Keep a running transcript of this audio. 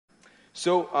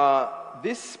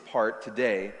This part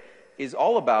today is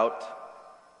all about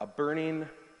a burning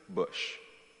bush.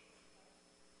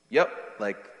 Yep,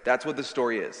 that's what the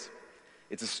story is.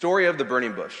 It's a story of the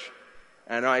burning bush.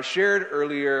 And I shared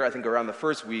earlier, I think around the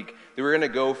first week, that we're going to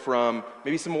go from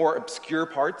maybe some more obscure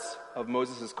parts of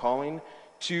Moses' calling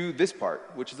to this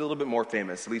part, which is a little bit more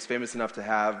famous, at least famous enough to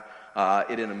have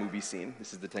it in a movie scene.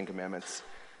 This is the Ten Commandments.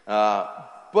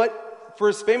 But for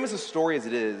as famous a story as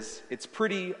it is, it's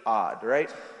pretty odd, right?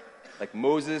 Like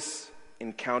Moses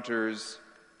encounters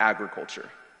agriculture.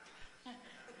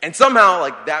 And somehow,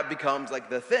 that becomes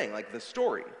the thing, the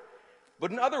story.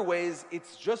 But in other ways,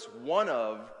 it's just one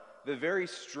of the very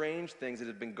strange things that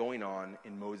have been going on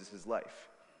in Moses' life.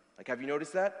 Have you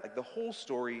noticed that? The whole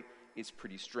story is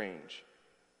pretty strange.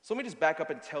 So let me just back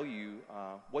up and tell you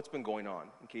what's been going on,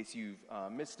 in case you've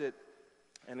missed it,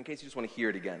 and in case you just want to hear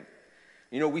it again.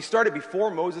 We started before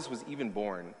Moses was even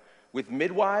born with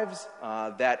midwives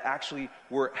that actually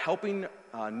were helping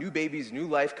new babies, new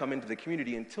life come into the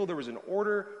community until there was an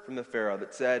order from the Pharaoh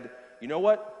that said, you know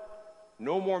what?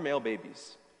 No more male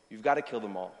babies. You've got to kill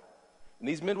them all. And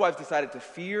these midwives decided to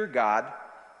fear God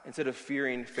instead of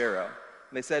fearing Pharaoh.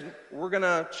 And they said, we're going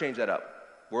to change that up.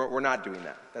 We're not doing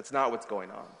that. That's not what's going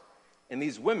on. And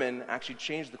these women actually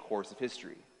changed the course of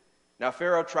history. Now,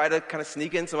 Pharaoh tried to kind of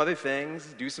sneak in some other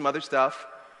things, do some other stuff.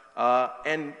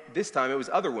 And this time it was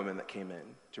other women that came in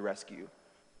to rescue.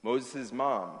 Moses'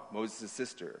 mom, Moses'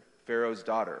 sister, Pharaoh's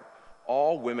daughter.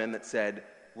 All women that said,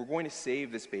 we're going to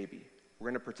save this baby. We're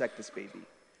going to protect this baby.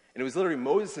 And it was literally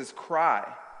Moses' cry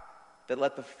that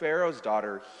let the Pharaoh's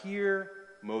daughter hear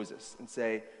Moses and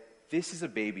say, this is a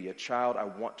baby, a child I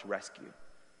want to rescue.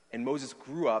 And Moses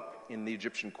grew up in the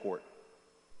Egyptian court.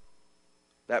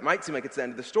 That might seem like it's the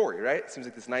end of the story, right? It seems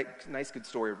like this nice, good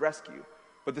story of rescue.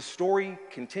 But the story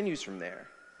continues from there.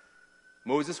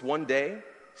 Moses one day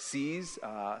sees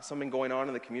something going on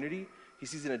in the community. He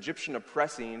sees an Egyptian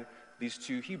oppressing these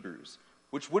two Hebrews,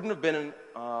 which wouldn't have been an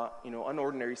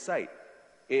unordinary sight.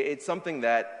 It's something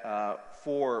that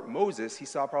for Moses, he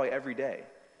saw probably every day,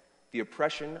 the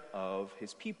oppression of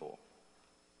his people.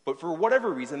 But for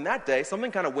whatever reason, that day,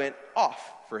 something kind of went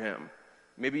off for him.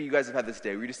 Maybe you guys have had this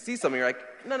day where you just see something, you're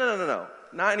like, no,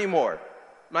 not anymore.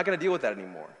 I'm not going to deal with that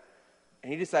anymore.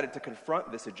 And he decided to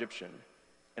confront this Egyptian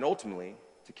and ultimately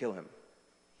to kill him.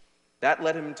 That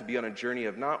led him to be on a journey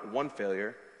of not one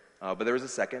failure, but there was a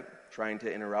second, trying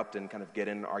to interrupt and kind of get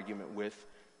in an argument with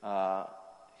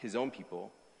his own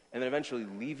people, and then eventually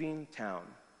leaving town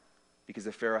because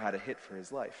the Pharaoh had a hit for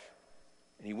his life.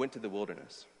 And he went to the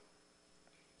wilderness.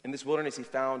 In this wilderness, he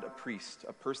found a priest,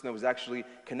 a person that was actually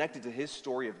connected to his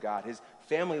story of God, his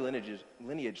family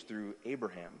lineage through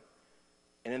Abraham.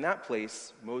 And in that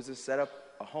place, Moses set up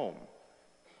a home,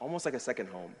 almost like a second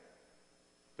home.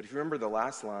 But if you remember the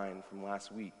last line from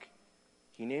last week,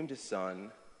 he named his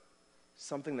son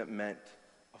something that meant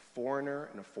a foreigner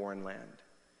in a foreign land.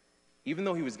 Even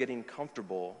though he was getting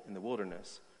comfortable in the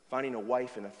wilderness, finding a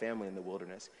wife and a family in the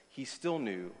wilderness, he still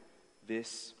knew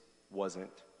this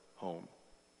wasn't home.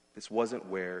 This wasn't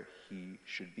where he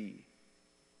should be.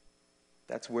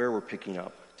 That's where we're picking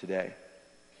up today.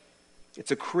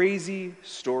 It's a crazy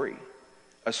story,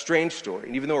 a strange story.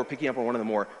 And even though we're picking up on one of the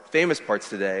more famous parts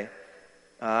today,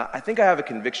 I think I have a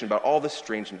conviction about all the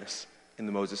strangeness in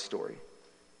the Moses story.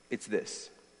 It's this,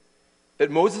 that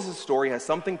Moses' story has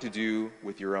something to do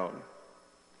with your own.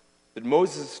 That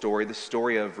Moses' story, the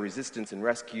story of resistance and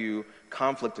rescue,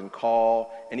 conflict and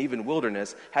call, and even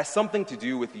wilderness, has something to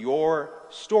do with your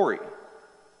story.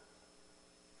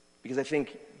 Because I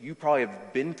think you probably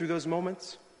have been through those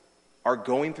moments, are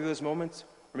going through those moments,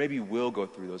 or maybe you will go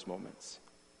through those moments.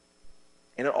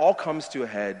 And it all comes to a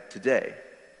head today.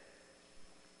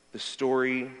 The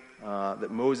story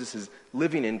that Moses is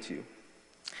living into.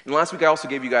 And last week I also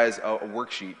gave you guys a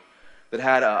worksheet that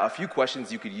had a few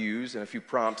questions you could use and a few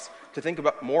prompts to think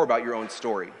more about your own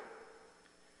story.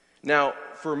 Now,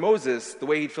 for Moses, the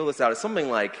way he'd fill this out is something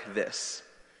like this.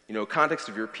 Context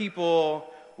of your people,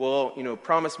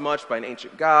 promised much by an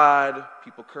ancient God,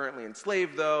 people currently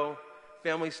enslaved though,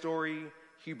 family story,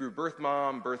 Hebrew birth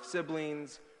mom, birth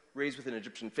siblings, raised with an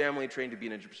Egyptian family, trained to be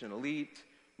an Egyptian elite,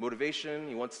 motivation,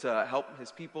 he wants to help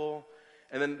his people.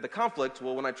 And then the conflict,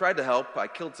 when I tried to help, I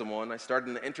killed someone. I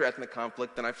started an inter-ethnic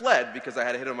conflict, then I fled because I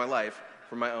had a hit on my life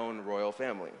from my own royal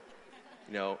family.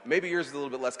 Maybe yours is a little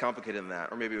bit less complicated than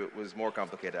that, or maybe it was more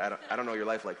complicated. I don't know your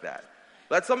life like that.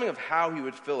 But that's something of how he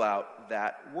would fill out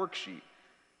that worksheet.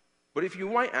 But if you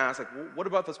might ask, what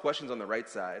about those questions on the right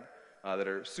side that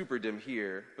are super dim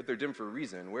here, but they're dim for a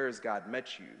reason? Where has God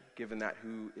met you? Given that,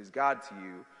 who is God to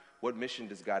you? What mission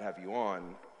does God have you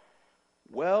on?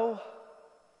 Well,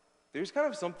 there's kind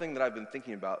of something that I've been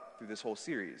thinking about through this whole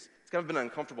series. It's kind of been an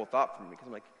uncomfortable thought for me because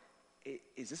I'm like,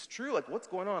 is this true? Like, what's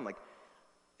going on? Like,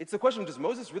 it's the question, does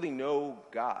Moses really know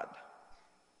God?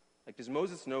 Like, does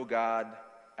Moses know God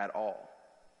at all?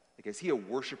 Like, is he a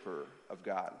worshiper of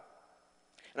God?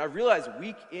 And I've realized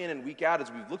week in and week out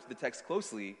as we've looked at the text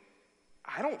closely,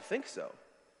 I don't think so.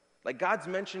 Like, God's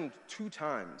mentioned 2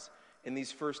 times in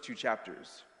these first 2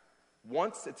 chapters.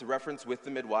 Once, it's a reference with the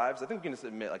midwives. I think we can just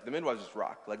admit, like, the midwives just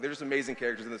rock. Like, they're just amazing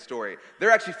characters in the story. They're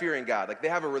actually fearing God. Like, they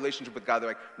have a relationship with God. They're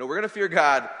like, no, we're going to fear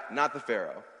God, not the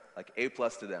Pharaoh. Like, A+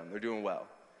 to them. They're doing well.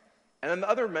 And then the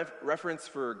other reference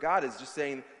for God is just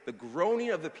saying the groaning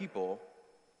of the people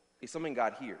is something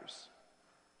God hears.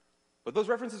 But those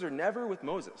references are never with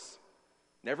Moses.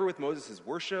 Never with Moses'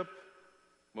 worship,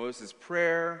 Moses'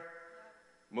 prayer,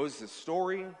 Moses'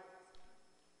 story.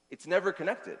 It's never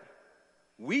connected.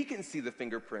 We can see the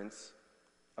fingerprints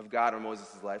of God in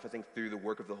Moses' life, I think, through the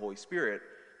work of the Holy Spirit,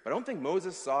 but I don't think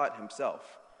Moses saw it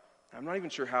himself. I'm not even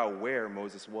sure how aware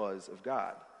Moses was of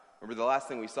God. Remember, the last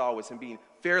thing we saw was him being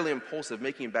fairly impulsive,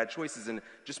 making bad choices, and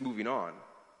just moving on.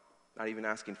 Not even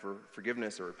asking for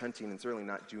forgiveness or repenting, and certainly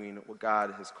not doing what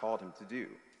God has called him to do.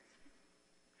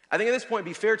 I think at this point it'd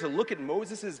be fair to look at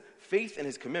Moses' faith and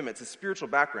his commitments, his spiritual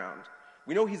background.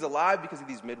 We know he's alive because of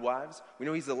these midwives. We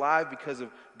know he's alive because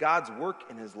of God's work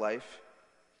in his life.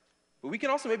 But we can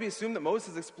also maybe assume that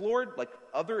Moses explored like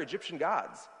other Egyptian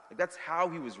gods. Like, that's how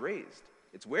he was raised.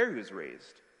 It's where he was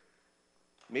raised.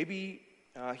 Maybe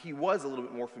he was a little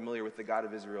bit more familiar with the God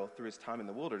of Israel through his time in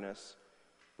the wilderness,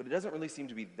 but it doesn't really seem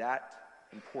to be that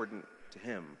important to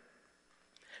him.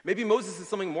 Maybe Moses is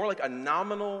something more like a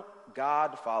nominal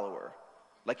God follower.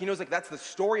 Like, he knows, like, that's the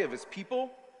story of his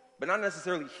people, but not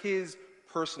necessarily his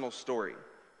personal story.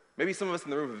 Maybe some of us in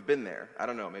the room have been there. I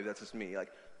don't know. Maybe that's just me.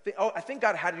 Like, I think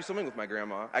God had to do something with my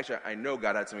grandma. Actually, I know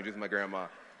God had something to do with my grandma.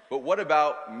 But what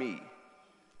about me?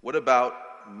 What about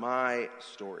my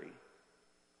story?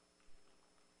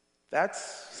 That's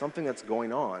something that's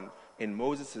going on in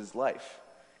Moses' life.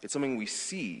 It's something we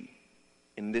see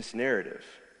in this narrative.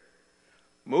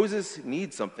 Moses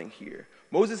needs something here.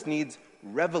 Moses needs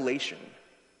revelation,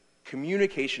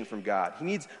 communication from God. He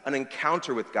needs an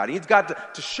encounter with God. He needs God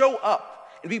to show up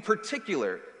and be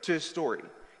particular to his story.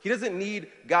 He doesn't need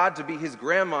God to be his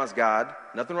grandma's God.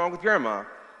 Nothing wrong with grandma.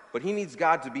 But he needs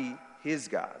God to be his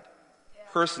God,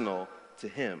 personal to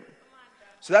him.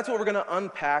 So that's what we're going to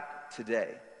unpack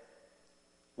today.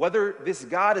 Whether this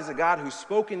God is a God who's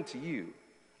spoken to you,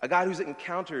 a God who's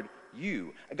encountered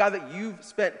you, a God that you've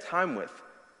spent time with,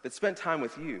 that spent time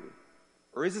with you,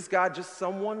 or is this God just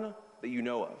someone that you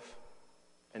know of?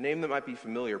 A name that might be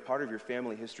familiar, part of your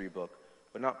family history book,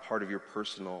 but not part of your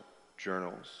personal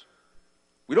journals.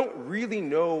 We don't really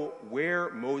know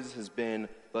where Moses has been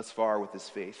thus far with his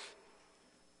faith.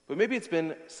 But maybe it's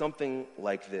been something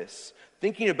like this.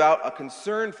 Thinking about a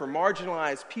concern for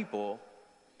marginalized people,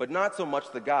 but not so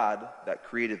much the God that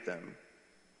created them.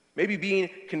 Maybe being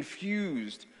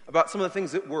confused about some of the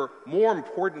things that were more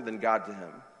important than God to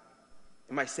him.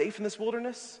 Am I safe in this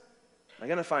wilderness? Am I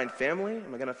going to find family?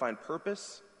 Am I going to find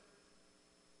purpose?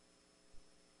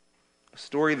 A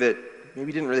story that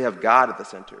maybe didn't really have God at the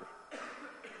center.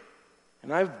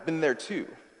 And I've been there too,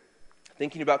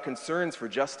 thinking about concerns for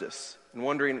justice and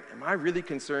wondering, am I really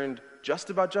concerned just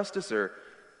about justice or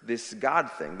this God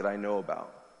thing that I know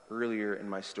about earlier in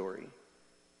my story?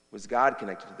 Was God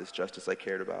connected to this justice I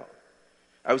cared about?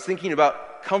 I was thinking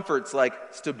about comforts like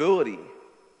stability,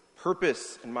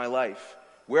 purpose in my life,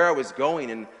 where I was going,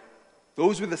 and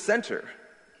those were the center.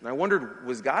 And I wondered,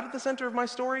 was God at the center of my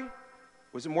story?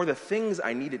 Was it more the things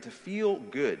I needed to feel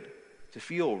good, to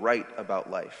feel right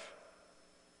about life?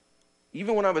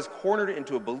 Even when I was cornered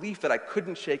into a belief that I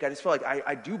couldn't shake, I just felt like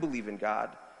I do believe in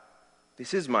God.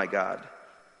 This is my God.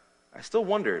 I still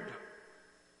wondered,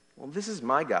 well, this is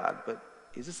my God, but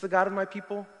is this the God of my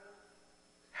people?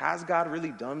 Has God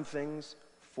really done things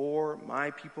for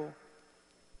my people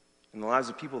in the lives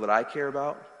of people that I care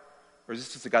about? Or is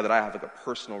this just a God that I have like a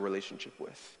personal relationship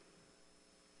with?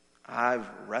 I've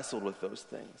wrestled with those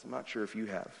things. I'm not sure if you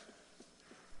have.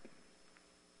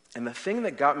 And the thing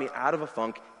that got me out of a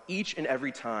funk each and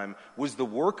every time was the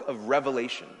work of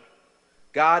revelation.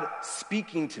 God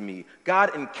speaking to me,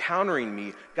 God encountering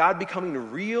me, God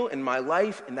becoming real in my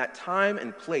life in that time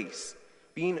and place,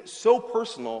 being so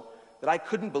personal that I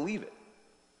couldn't believe it.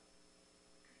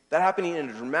 That happening in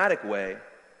a dramatic way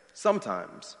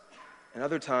sometimes, and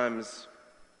other times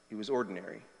it was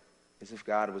ordinary, as if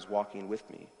God was walking with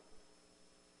me.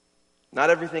 Not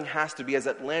everything has to be as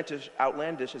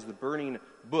outlandish as the burning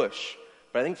bush,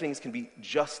 but I think things can be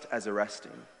just as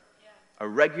arresting. a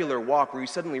regular walk where you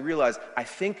suddenly realize, I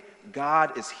think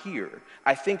God is here.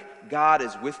 I think God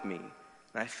is with me.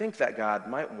 And I think that God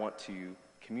might want to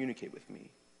communicate with me.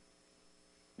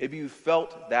 Maybe you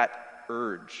felt that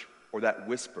urge or that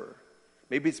whisper.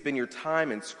 Maybe it's been your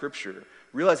time in Scripture,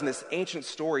 realizing this ancient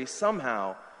story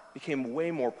somehow became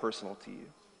way more personal to you,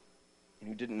 and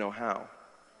you didn't know how.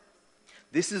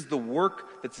 This is the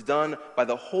work that's done by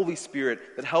the Holy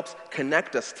Spirit that helps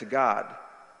connect us to God.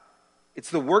 It's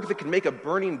the work that can make a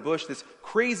burning bush, this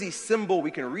crazy symbol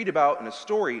we can read about in a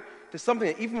story, to something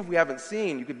that even if we haven't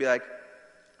seen, you could be like,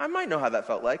 I might know how that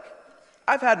felt like.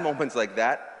 I've had moments like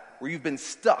that where you've been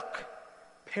stuck,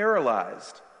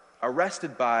 paralyzed,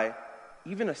 arrested by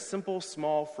even a simple,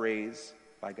 small phrase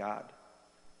by God.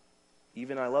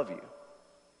 Even I love you.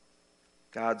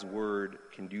 God's word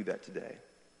can do that today.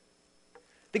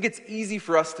 I think it's easy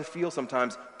for us to feel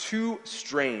sometimes too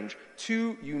strange,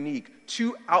 too unique,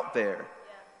 too out there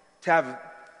to have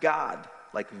God,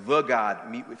 like the God,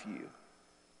 meet with you.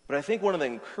 But I think one of the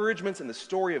encouragements in the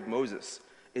story of Moses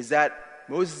is that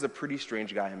Moses is a pretty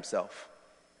strange guy himself.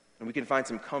 And we can find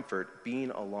some comfort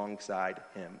being alongside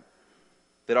him.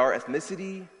 That our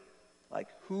ethnicity, like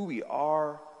who we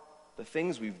are, the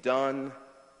things we've done,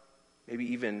 maybe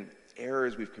even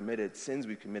errors we've committed, sins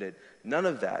we've committed, none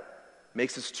of that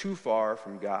makes us too far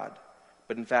from God.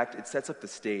 But in fact, it sets up the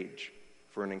stage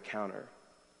for an encounter,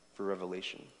 for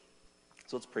revelation.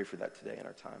 So let's pray for that today in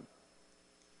our time.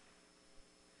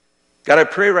 God, I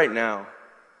pray right now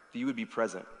that you would be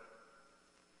present.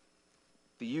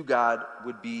 That you, God,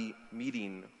 would be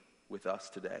meeting with us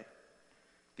today.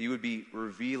 That you would be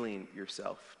revealing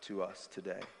yourself to us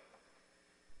today.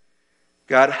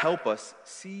 God, help us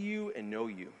see you and know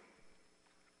you.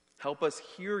 Help us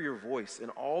hear your voice in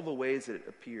all the ways that it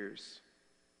appears.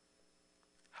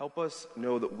 Help us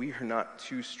know that we are not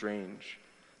too strange,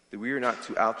 that we are not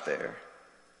too out there,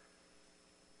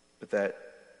 but that,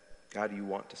 God, you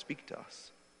want to speak to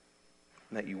us,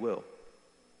 and that you will.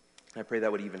 I pray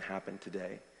that would even happen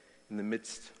today, in the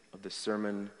midst of the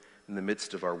sermon, in the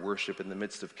midst of our worship, in the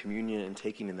midst of communion and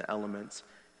taking in the elements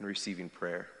and receiving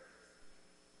prayer.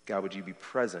 God, would you be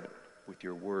present with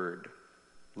your word,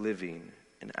 living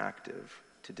and active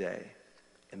today,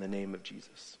 in the name of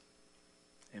Jesus.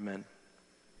 Amen.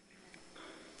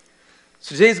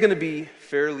 So today's going to be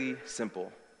fairly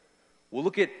simple. We'll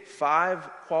look at 5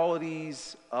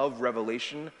 qualities of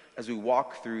revelation as we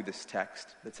walk through this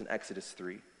text that's in Exodus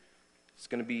 3. It's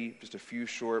going to be just a few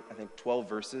short, 12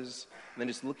 verses, and then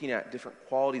just looking at different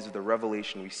qualities of the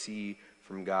revelation we see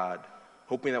from God,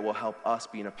 hoping that will help us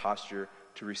be in a posture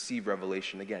to receive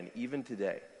revelation again, even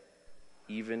today,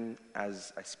 even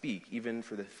as I speak, even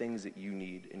for the things that you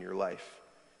need in your life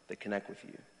that connect with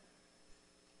you.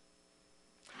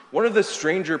 One of the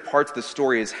stranger parts of the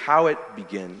story is how it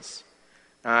begins.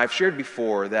 I've shared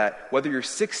before that whether you're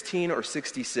 16 or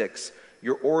 66,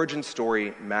 your origin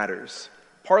story matters.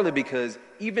 Partly because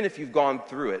even if you've gone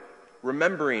through it,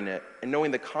 remembering it and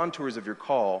knowing the contours of your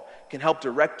call can help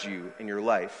direct you in your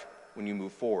life when you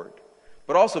move forward.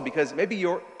 But also because maybe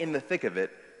you're in the thick of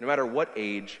it, no matter what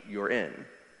age you're in.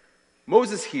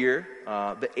 Moses here,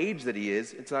 the age that he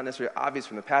is, it's not necessarily obvious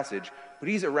from the passage, but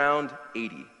he's around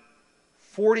 80.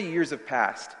 40 years have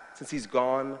passed since he's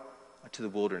gone to the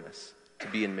wilderness to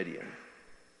be in Midian.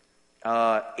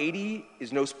 80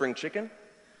 is no spring chicken.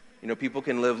 You know, people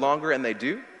can live longer, and they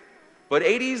do. But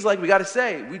 80s, we got to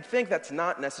say, we'd think that's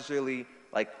not necessarily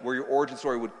where your origin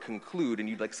story would conclude and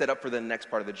you'd set up for the next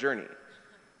part of the journey.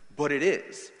 But it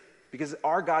is. Because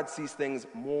our God sees things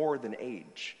more than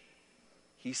age.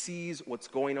 He sees what's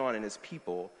going on in his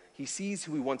people. He sees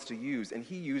who he wants to use, and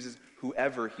he uses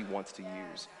whoever he wants to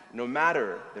use, no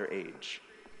matter their age.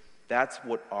 That's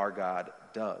what our God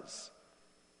does.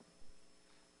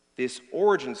 This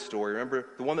origin story, remember,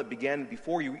 the one that began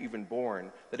before you were even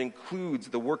born, that includes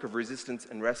the work of resistance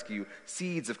and rescue,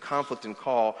 seeds of conflict and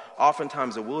call,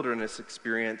 oftentimes a wilderness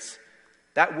experience.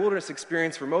 That wilderness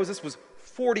experience for Moses was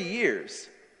 40 years.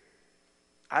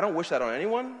 I don't wish that on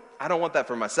anyone. I don't want that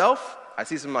for myself. I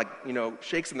see some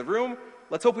shakes in the room.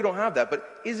 Let's hope we don't have that.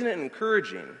 But isn't it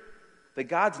encouraging that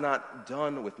God's not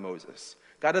done with Moses?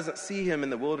 God doesn't see him in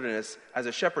the wilderness as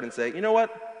a shepherd and say, you know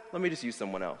what? Let me just use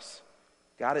someone else.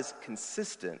 God is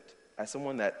consistent as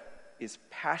someone that is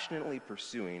passionately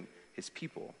pursuing his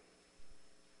people.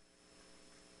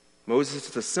 Moses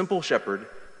is a simple shepherd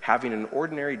having an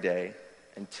ordinary day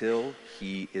until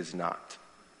he is not.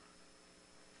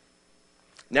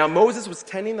 Now Moses was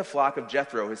tending the flock of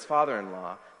Jethro, his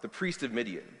father-in-law, the priest of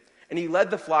Midian, and he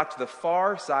led the flock to the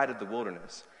far side of the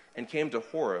wilderness and came to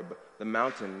Horeb, the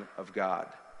mountain of God.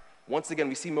 Once again,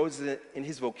 we see Moses in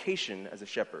his vocation as a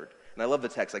shepherd, And I love the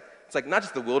text. Like, it's like not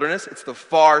just the wilderness, it's the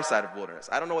far side of wilderness.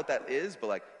 I don't know what that is, but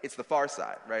like it's the far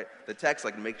side, right? The text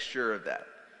like makes sure of that.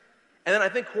 And then I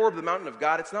think Horeb, the mountain of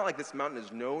God, it's not like this mountain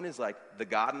is known as like the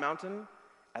God mountain.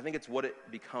 I think it's what it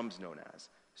becomes known as.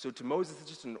 So to Moses, it's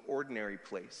just an ordinary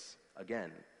place,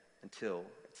 again, until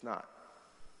it's not.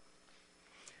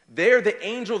 There the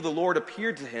angel of the Lord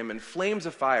appeared to him in flames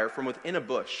of fire from within a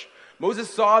bush.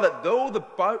 Moses saw that though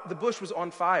the bush was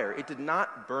on fire, it did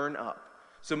not burn up.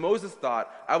 So Moses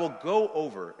thought, I will go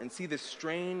over and see this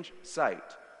strange sight,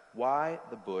 why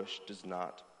the bush does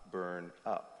not burn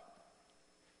up.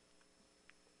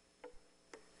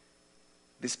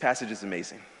 This passage is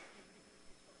amazing.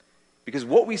 Because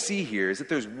what we see here is that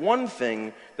there's one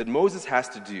thing that Moses has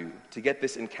to do to get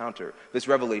this encounter, this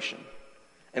revelation.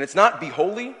 And it's not be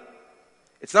holy,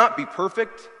 it's not be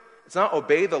perfect, it's not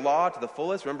obey the law to the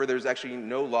fullest. Remember, there's actually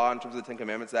no law in terms of the Ten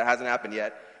Commandments. That hasn't happened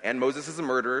yet. And Moses is a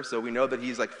murderer, so we know that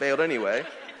he's like failed anyway.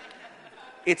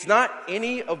 It's not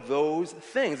any of those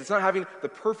things. It's not having the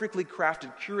perfectly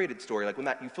crafted, curated story. Like when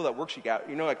you fill that worksheet out,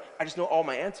 like, I just know all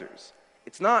my answers.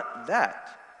 It's not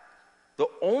that. The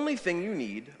only thing you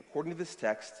need, according to this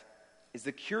text, is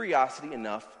the curiosity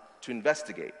enough to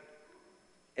investigate.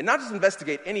 And not just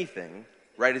investigate anything,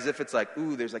 right, as if it's like,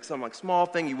 ooh, there's like some like small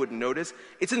thing you wouldn't notice.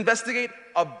 It's investigate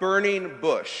a burning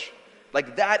bush.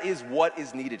 Like that is what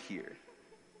is needed here.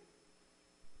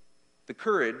 The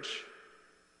courage,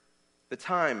 the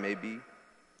time maybe,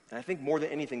 and I think more than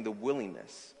anything, the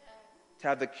willingness to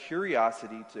have the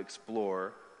curiosity to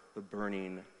explore the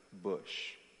burning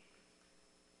bush.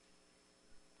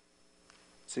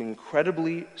 It's an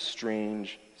incredibly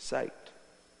strange sight.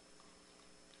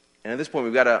 And at this point,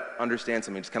 we've got to understand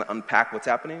something, just kind of unpack what's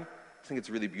happening. I think it's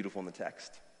really beautiful in the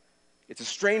text. It's a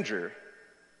stranger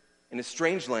in a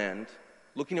strange land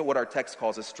looking at what our text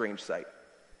calls a strange sight.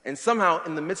 And somehow,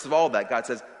 in the midst of all of that, God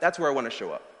says, that's where I want to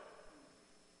show up.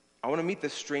 I want to meet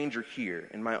this stranger here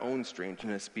in my own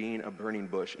strangeness, being a burning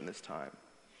bush in this time.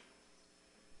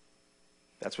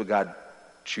 That's what God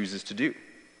chooses to do.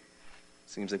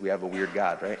 Seems like we have a weird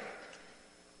God, right?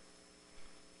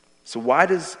 So why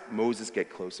does Moses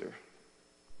get closer?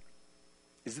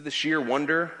 Is it the sheer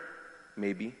wonder?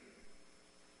 Maybe.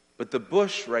 But the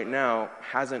bush right now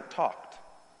hasn't talked.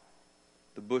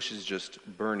 The bush is just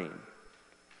burning.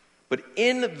 But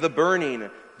in the burning,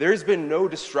 there's been no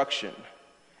destruction.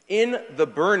 In the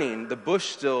burning, the bush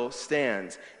still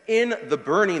stands. In the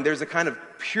burning, there's a kind of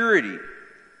purity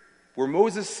where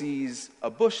Moses sees a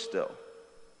bush still,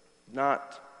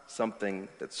 not something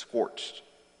that's scorched,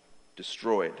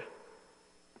 destroyed.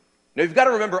 Now, you've got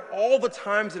to remember all the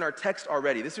times in our text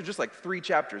already, this is just like 3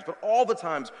 chapters, but all the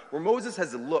times where Moses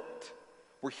has looked,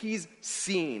 where he's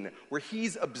seen, where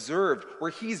he's observed,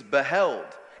 where he's beheld.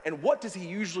 And what does he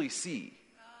usually see?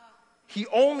 He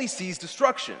only sees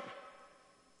destruction.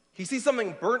 He sees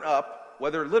something burnt up,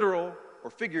 whether literal or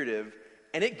figurative,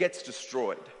 and it gets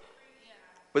destroyed.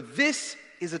 But this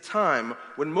is a time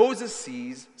when Moses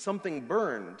sees something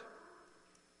burned,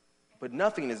 but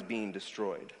nothing is being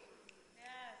destroyed.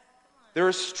 There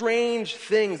are strange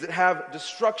things that have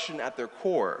destruction at their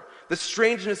core. The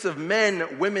strangeness of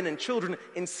men, women, and children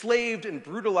enslaved and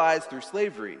brutalized through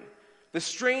slavery. The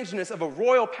strangeness of a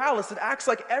royal palace that acts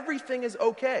like everything is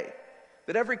okay,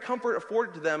 that every comfort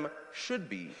afforded to them should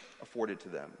be afforded to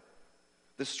them.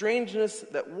 The strangeness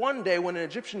that one day when an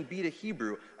Egyptian beat a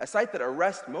Hebrew, a sight that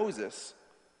arrests Moses,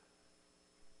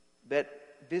 that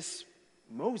this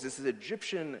Moses, this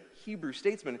Egyptian Hebrew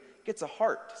statesman, gets a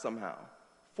heart somehow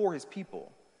for his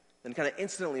people, and kind of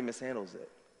instantly mishandles it.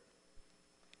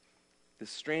 The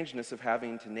strangeness of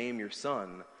having to name your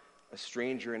son a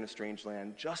stranger in a strange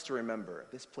land, just to remember,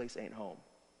 this place ain't home.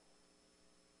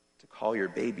 To call your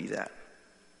baby that,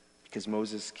 because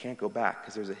Moses can't go back,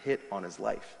 because there's a hit on his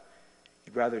life.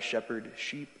 He'd rather shepherd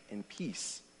sheep in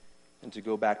peace than to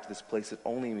go back to this place that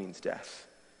only means death.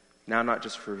 Now not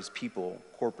just for his people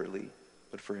corporately,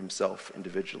 but for himself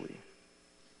individually.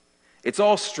 It's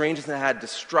all strangeness that had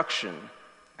destruction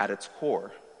at its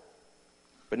core.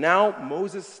 But now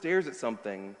Moses stares at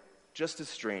something just as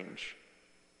strange,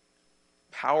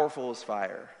 powerful as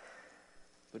fire,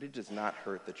 but it does not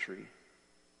hurt the tree.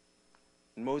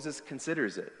 And Moses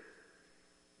considers it.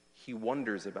 He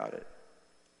wonders about it.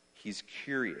 He's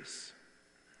curious.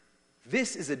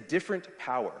 This is a different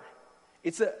power.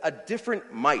 It's a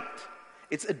different might.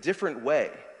 It's a different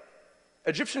way.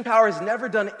 Egyptian power has never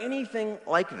done anything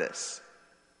like this.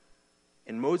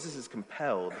 And Moses is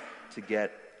compelled to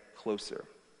get closer.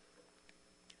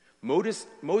 Moses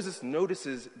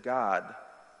notices God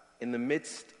in the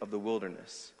midst of the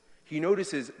wilderness. He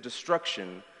notices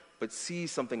destruction, but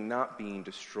sees something not being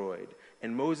destroyed.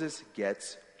 And Moses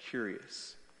gets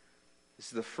curious. This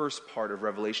is the first part of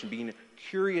Revelation, being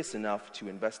curious enough to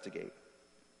investigate.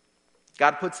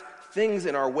 God puts things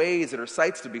in our ways that are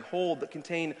sights to behold, that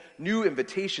contain new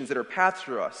invitations, that are paths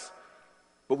for us.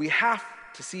 But we have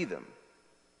to see them.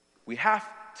 We have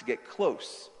to get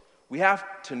close. We have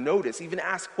to notice, even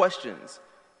ask questions,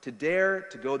 to dare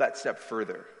to go that step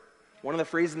further. One of the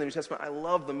phrases in the New Testament I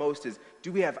love the most is,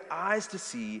 do we have eyes to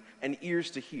see and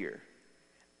ears to hear?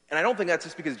 And I don't think that's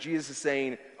just because Jesus is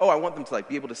saying, oh, I want them to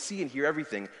be able to see and hear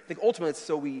everything. I think ultimately it's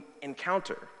so we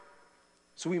encounter,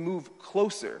 so we move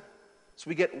closer, so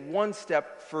we get one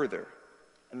step further.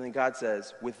 And then God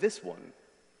says, with this one,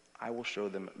 I will show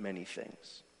them many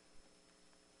things.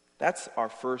 That's our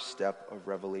first step of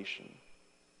revelation.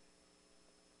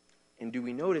 And do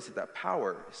we notice that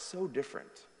power is so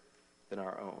different than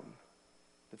our own?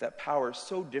 That power is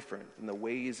so different than the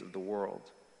ways of the world,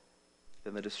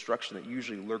 than the destruction that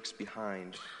usually lurks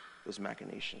behind those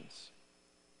machinations.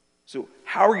 So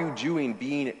how are you doing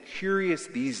being curious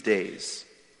these days?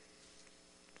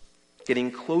 Getting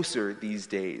closer these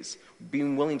days?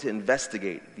 Being willing to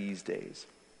investigate these days?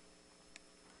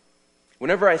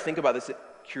 Whenever I think about this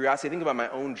curiosity, I think about my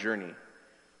own journey.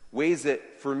 Ways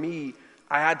that, for me,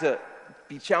 I had to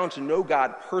be challenged to know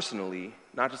God personally,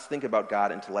 not just think about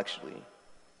God intellectually.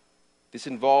 This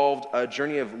involved a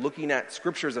journey of looking at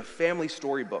Scripture as a family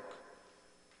storybook,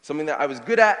 something that I was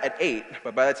good at 8,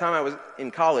 but by the time I was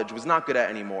in college, was not good at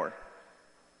anymore.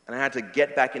 And I had to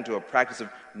get back into a practice of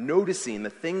noticing the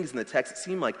things in the text that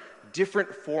seemed like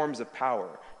different forms of power,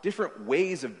 different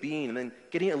ways of being, and then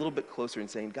getting a little bit closer and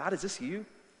saying, God, is this you?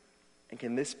 And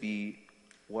can this be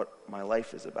what my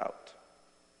life is about?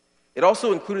 It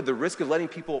also included the risk of letting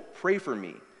people pray for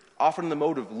me, often in the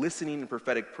mode of listening and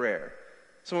prophetic prayer.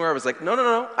 Somewhere I was like,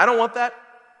 no, I don't want that.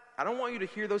 I don't want you to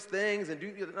hear those things and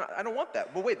do. No, I don't want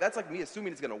that. But wait, that's like me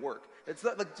assuming it's going to work. It's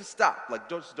not like, just stop. Like,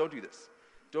 don't do this.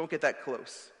 Don't get that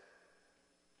close.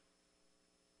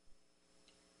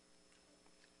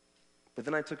 But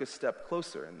then I took a step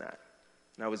closer in that,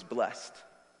 and I was blessed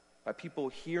by people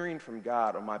hearing from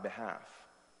God on my behalf,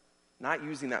 not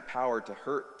using that power to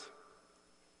hurt,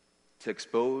 to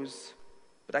expose,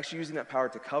 but actually using that power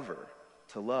to cover,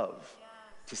 to love,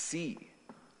 to see,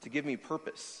 to give me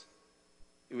purpose.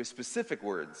 It was specific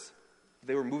words.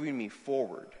 They were moving me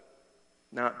forward,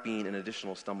 not being an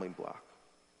additional stumbling block.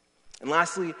 And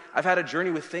lastly, I've had a journey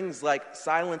with things like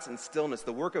silence and stillness,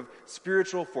 the work of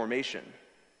spiritual formation.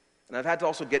 And I've had to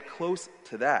also get close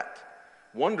to that,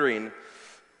 wondering,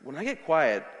 when I get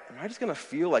quiet, am I just going to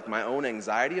feel like my own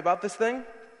anxiety about this thing?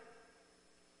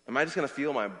 Am I just going to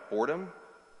feel my boredom?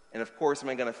 And of course, am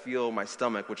I going to feel my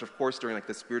stomach, which of course during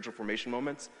the spiritual formation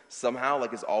moments, somehow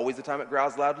is always the time it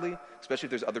growls loudly, especially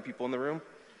if there's other people in the room?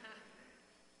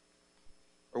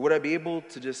 Or would I be able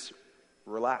to just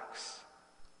relax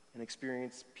and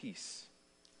experience peace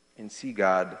and see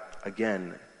God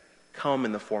again come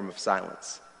in the form of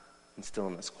silence and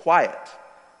stillness, quiet,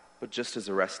 but just as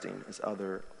arresting as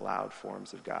other loud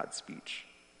forms of God's speech?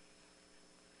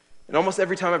 And almost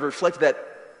every time I've reflected that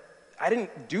I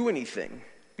didn't do anything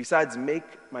besides make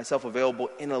myself available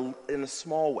in a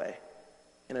small way,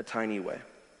 in a tiny way.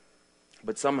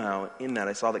 But somehow, in that,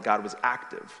 I saw that God was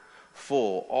active,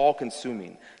 full,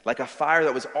 all-consuming, like a fire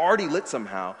that was already lit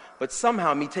somehow, but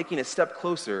somehow me taking a step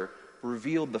closer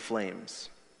revealed the flames.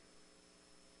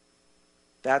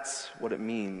 That's what it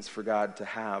means for God to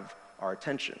have our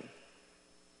attention,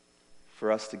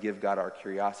 for us to give God our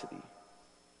curiosity,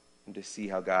 and to see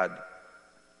how God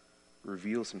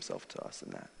reveals himself to us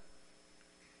in that.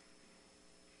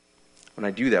 When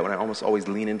I do that, when I almost always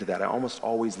lean into that, I almost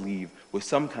always leave with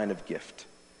some kind of gift,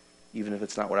 even if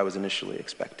it's not what I was initially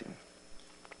expecting.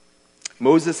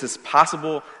 Moses, this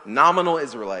possible nominal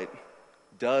Israelite,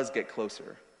 does get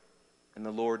closer, and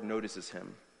the Lord notices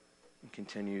him and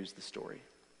continues the story.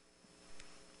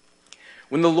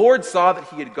 When the Lord saw that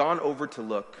he had gone over to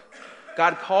look,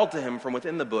 God called to him from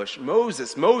within the bush,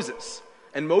 "Moses, Moses."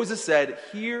 And Moses said,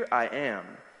 "Here I am.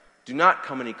 Do not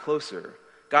come any closer."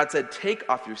 God said, "Take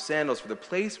off your sandals, for the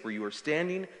place where you are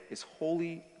standing is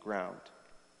holy ground."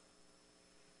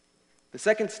 The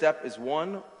second step is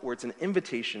one where it's an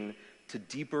invitation to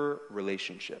deeper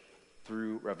relationship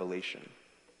through revelation.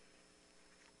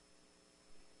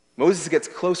 Moses gets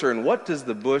closer, and what does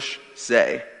the bush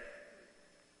say?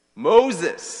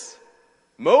 Moses,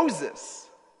 Moses.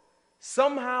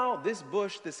 Somehow this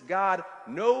bush, this God,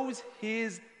 knows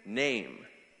his name.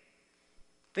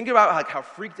 Think about how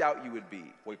freaked out you would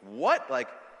be. What?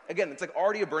 Again, it's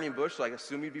already a burning bush, so I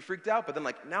assume you'd be freaked out, but then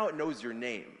now it knows your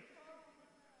name.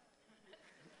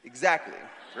 Exactly,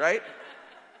 right?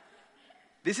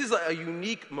 This is a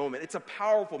unique moment. It's a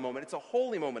powerful moment. It's a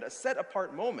holy moment, a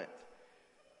set-apart moment.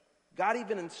 God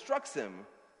even instructs him,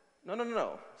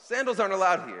 no. Sandals aren't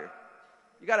allowed here.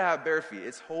 You got to have bare feet.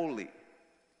 It's holy.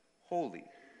 Holy.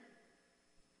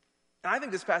 And I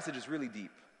think this passage is really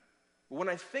deep. But when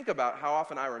I think about how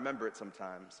often I remember it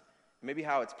sometimes, maybe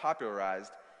how it's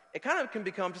popularized, it kind of can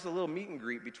become just a little meet and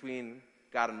greet between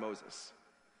God and Moses.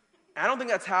 And I don't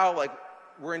think that's how,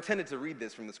 we're intended to read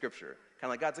this from the scripture. Kind of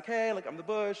like God's like, hey, I'm the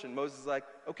bush, and Moses is like,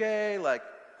 okay,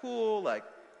 cool,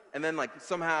 and then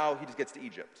somehow he just gets to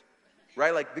Egypt,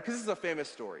 right? Because this is a famous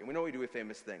story, and we know we do with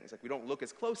famous things. We don't look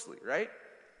as closely, right?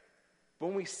 But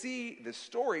when we see this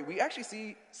story, we actually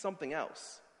see something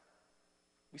else.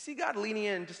 We see God leaning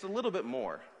in just a little bit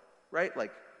more, right?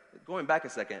 Going back a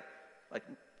second,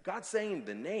 God saying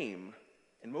the name,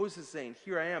 and Moses saying,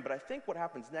 here I am. But I think what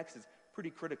happens next is pretty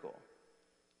critical.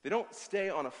 They don't stay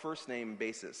on a first name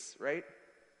basis, right?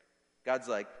 God's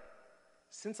like,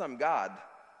 since I'm God,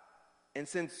 and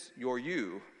since you're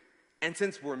you, and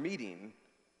since we're meeting,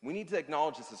 we need to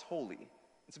acknowledge this as holy.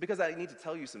 It's because I need to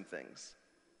tell you some things.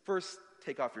 First,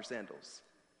 take off your sandals.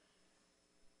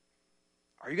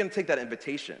 Are you going to take that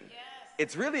invitation? Yes.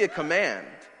 It's really a command.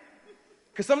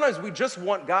 Because sometimes we just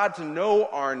want God to know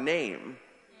our name.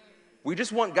 We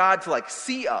just want God to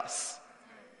see us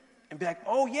and be like,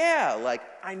 oh yeah,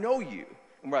 I know you.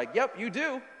 And we're like, yep, you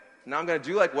do. Now I'm going to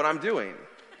do what I'm doing.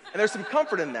 And there's some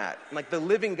comfort in that. The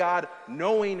living God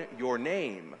knowing your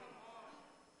name.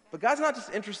 But God's not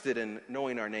just interested in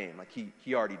knowing our name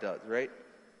he already does, right?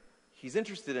 He's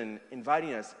interested in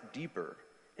inviting us deeper,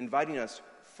 inviting us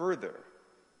further.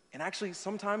 And actually,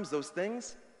 sometimes those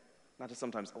things, not just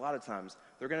sometimes, a lot of times,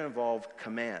 they're going to involve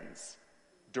commands,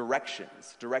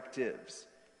 directions, directives.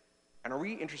 And are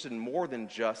we interested in more than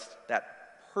just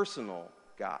that personal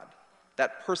God,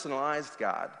 that personalized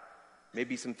God?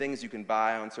 Maybe some things you can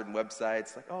buy on certain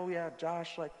websites, oh yeah,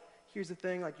 Josh, here's the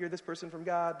thing, you're this person from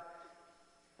God.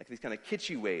 These kind of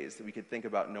kitschy ways that we could think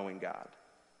about knowing God.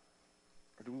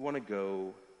 Or do we want to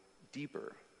go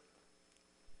deeper?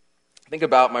 Think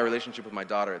about my relationship with my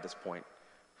daughter at this point,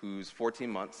 who's 14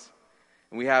 months.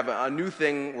 And we have a new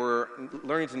thing we're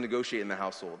learning to negotiate in the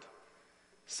household.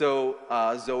 So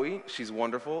Zoe, she's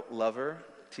wonderful, love her,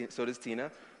 so does Tina.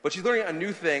 But she's learning a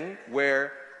new thing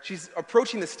where she's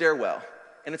approaching the stairwell.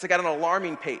 And it's at an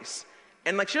alarming pace.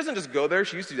 And she doesn't just go there,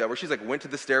 she used to do that, where she's went to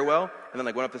the stairwell and then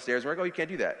went up the stairs and we're like, oh, you can't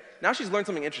do that. Now she's learned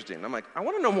something interesting. And I'm like, I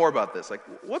want to know more about this.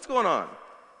 What's going on?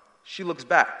 She looks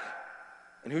back.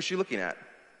 And who's she looking at?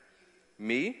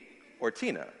 Me or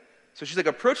Tina? So she's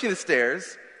approaching the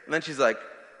stairs, and then she's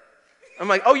I'm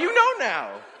like, oh, you know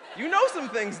now. You know some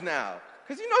things now.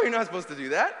 Because you know you're not supposed to do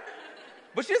that.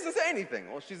 But she doesn't say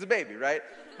anything. Well, she's a baby, right?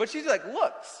 But she's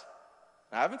looks.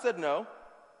 I haven't said no.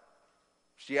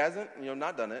 She hasn't,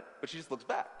 not done it, but she just looks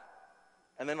back.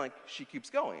 And then, she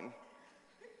keeps going.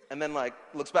 And then,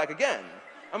 looks back again.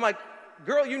 I'm like,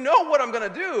 girl, you know what I'm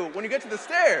going to do when you get to the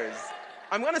stairs.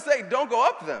 I'm going to say, don't go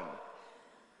up them.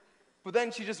 But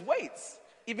then she just waits,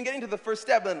 even getting to the first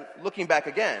step and looking back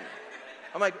again.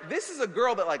 I'm like, this is a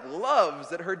girl that loves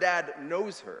that her dad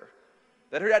knows her.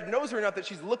 That her dad knows her enough that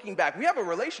she's looking back. We have a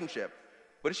relationship.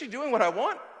 But is she doing what I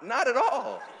want? Not at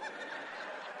all.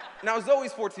 Now,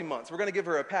 Zoe's 14 months. We're going to give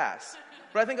her a pass.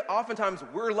 But I think oftentimes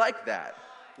we're like that.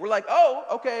 We're like, oh,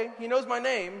 okay, he knows my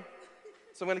name.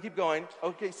 So I'm going to keep going.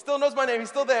 Okay, still knows my name. He's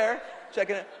still there.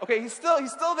 Checking it. Okay, he's still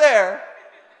there.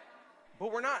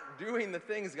 But we're not doing the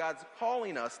things God's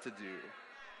calling us to do.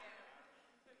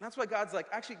 And that's why God's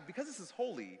actually, because this is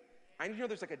holy, I need to know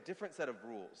there's a different set of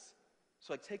rules.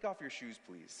 So take off your shoes,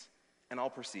 please, and I'll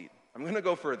proceed. I'm going to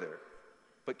go further.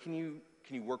 But can you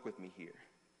work with me here?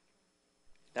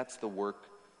 That's the work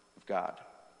of God.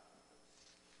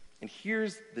 And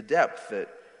here's the depth that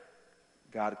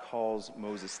God calls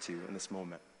Moses to in this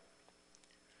moment.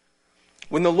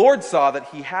 When the Lord saw that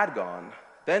he had gone,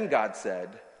 then God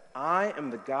said, I am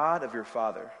the God of your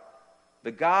father,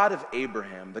 the God of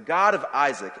Abraham, the God of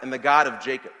Isaac, and the God of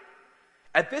Jacob.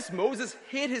 At this, Moses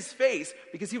hid his face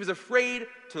because he was afraid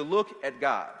to look at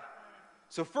God.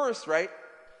 So first, right,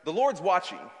 the Lord's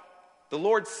watching, the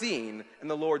Lord's seeing, and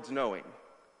the Lord's knowing.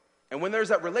 And when there's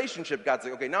that relationship, God's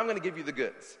like, okay, now I'm going to give you the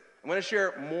goods. I'm going to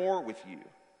share more with you.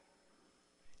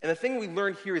 And the thing we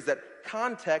learn here is that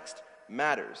context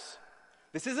matters.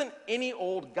 This isn't any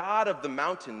old God of the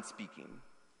mountain speaking.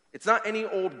 It's not any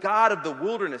old God of the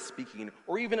wilderness speaking,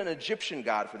 or even an Egyptian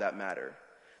God for that matter.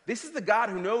 This is the God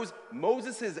who knows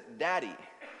Moses' daddy.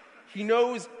 He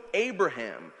knows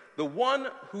Abraham, the one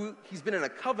who he's been in a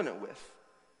covenant with.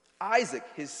 Isaac,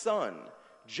 his son.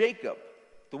 Jacob,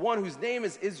 the one whose name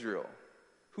is Israel,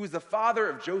 who is the father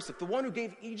of Joseph, the one who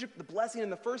gave Egypt the blessing in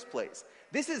the first place.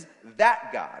 This is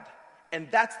that God, and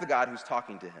that's the God who's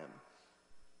talking to him.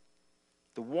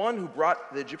 The one who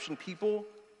brought the Egyptian people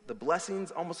the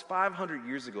blessings almost 500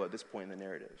 years ago at this point in the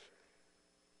narrative.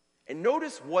 And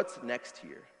notice what's next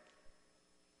here.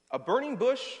 A burning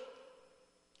bush,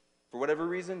 for whatever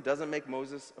reason, doesn't make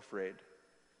Moses afraid.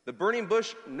 The burning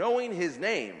bush, knowing his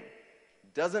name,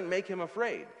 doesn't make him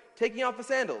afraid. Taking off the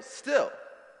sandals, still,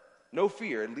 no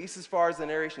fear, at least as far as the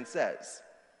narration says.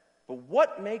 But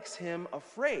what makes him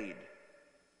afraid?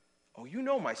 Oh, you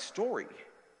know my story.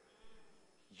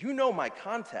 You know my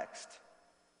context.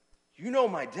 You know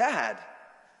my dad.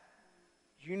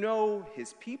 You know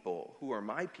his people, who are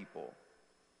my people.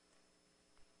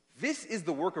 This is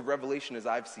the work of Revelation as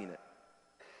I've seen it,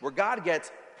 where God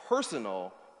gets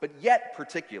personal, but yet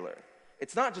particular.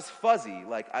 It's not just fuzzy,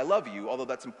 like, I love you, although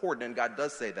that's important, and God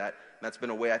does say that, and that's been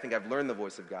a way I think I've learned the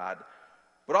voice of God.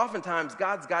 But oftentimes,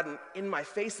 God's gotten in my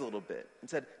face a little bit and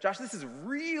said, Josh, this is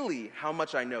really how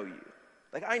much I know you.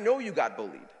 Like, I know you got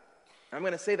bullied. I'm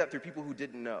going to say that through people who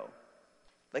didn't know.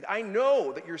 Like, I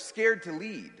know that you're scared to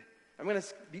lead. I'm going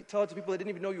to tell it to people that didn't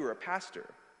even know you were a pastor.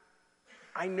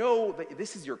 I know that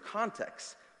this is your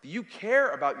context, that you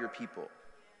care about your people.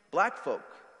 Black folk,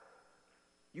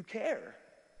 you care.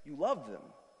 You love them.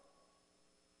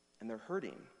 And they're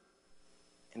hurting.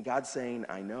 And God's saying,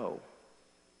 I know.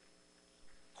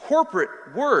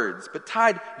 Corporate words, but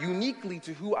tied uniquely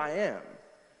to who I am.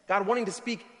 God wanting to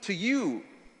speak to you,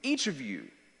 each of you,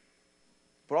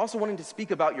 but also wanting to speak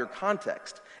about your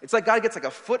context. It's like God gets like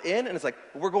a foot in, and it's like,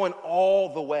 we're going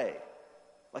all the way.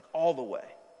 Like all the way.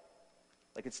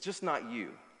 Like it's just not you.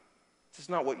 It's just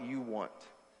not what you want.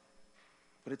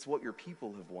 But it's what your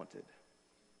people have wanted.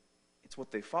 It's what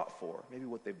they fought for, maybe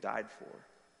what they've died for,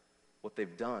 what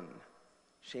they've done,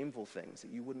 shameful things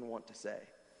that you wouldn't want to say.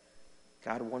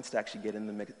 God wants to actually get in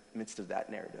the midst of that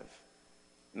narrative.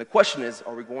 And the question is,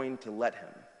 are we going to let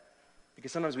him?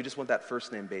 Because sometimes we just want that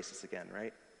first name basis again,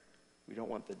 right? We don't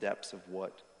want the depths of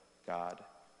what God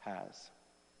has.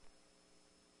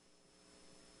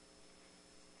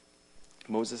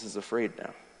 Moses is afraid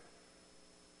now.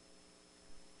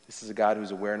 This is a God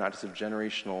who's aware not just of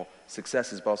generational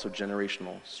successes, but also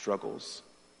generational struggles,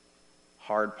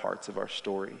 hard parts of our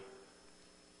story.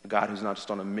 A God who's not just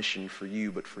on a mission for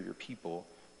you, but for your people,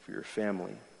 for your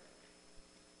family.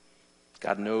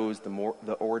 God knows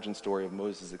the origin story of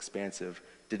Moses is expansive,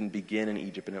 didn't begin in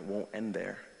Egypt, and it won't end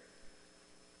there.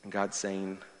 And God's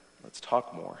saying, let's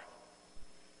talk more.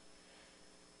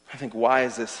 I think, why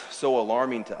is this so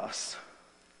alarming to us?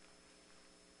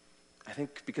 I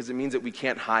think because it means that we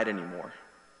can't hide anymore.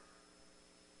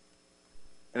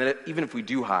 And that even if we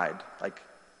do hide, like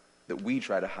that we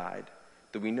try to hide,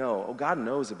 that we know, oh, God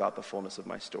knows about the fullness of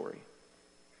my story.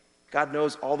 God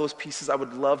knows all those pieces I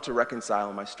would love to reconcile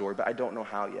in my story, but I don't know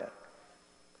how yet.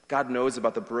 God knows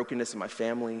about the brokenness of my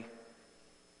family.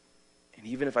 And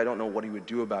even if I don't know what he would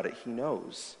do about it, he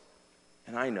knows.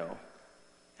 And I know.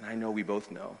 And I know we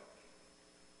both know.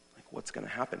 Like, what's going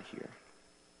to happen here?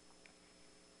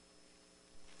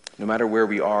 No matter where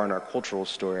we are in our cultural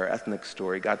story, our ethnic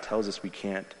story, God tells us we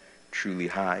can't truly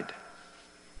hide.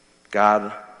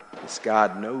 This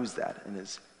God knows that and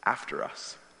is after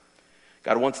us.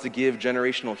 God wants to give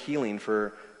generational healing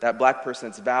for that black person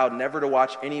that's vowed never to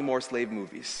watch any more slave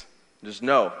movies. Just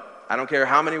no, I don't care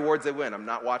how many awards they win, I'm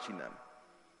not watching them.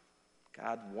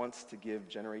 God wants to give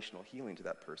generational healing to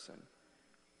that person.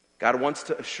 God wants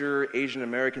to assure Asian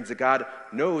Americans that God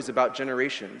knows about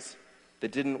generations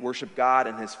that didn't worship God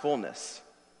in his fullness,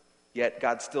 yet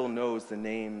God still knows the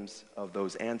names of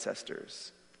those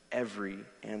ancestors, every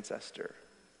ancestor.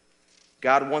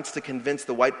 God wants to convince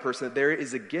the white person that there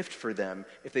is a gift for them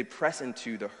if they press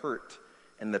into the hurt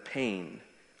and the pain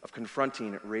of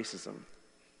confronting racism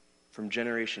from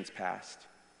generations past,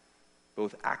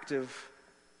 both active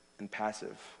and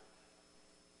passive.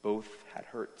 Both had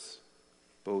hurts.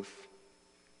 Both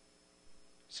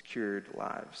secured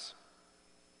lives.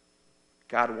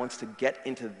 God wants to get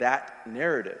into that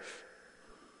narrative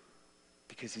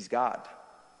because he's God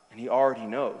and he already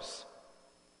knows.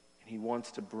 And he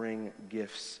wants to bring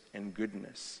gifts and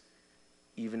goodness,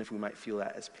 even if we might feel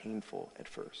that as painful at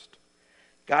first.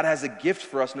 God has a gift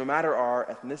for us no matter our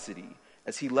ethnicity,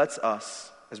 as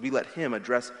we let him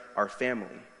address our family.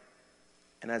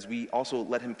 And as we also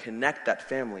let him connect that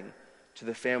family to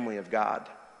the family of God,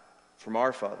 from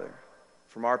our father,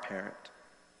 from our parent,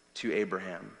 to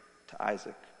Abraham, to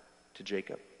Isaac, to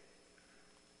Jacob.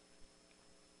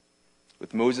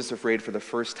 With Moses afraid for the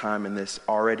first time in this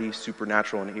already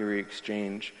supernatural and eerie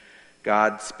exchange,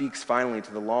 God speaks finally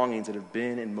to the longings that have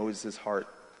been in Moses' heart,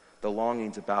 the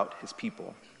longings about his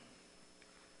people.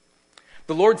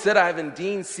 The Lord said, I have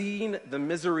indeed seen the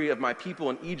misery of my people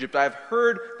in Egypt. I have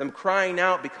heard them crying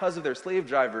out because of their slave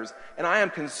drivers, and I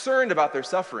am concerned about their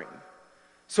suffering.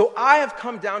 So I have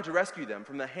come down to rescue them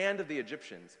from the hand of the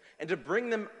Egyptians, and to bring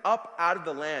them up out of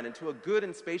the land into a good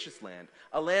and spacious land,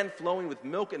 a land flowing with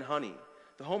milk and honey,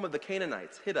 the home of the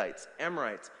Canaanites, Hittites,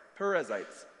 Amorites,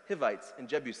 Perizzites, Hivites, and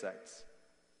Jebusites.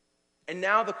 And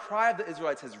now the cry of the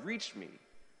Israelites has reached me,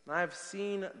 and I have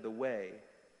seen the way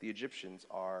the Egyptians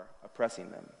are oppressing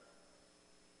them.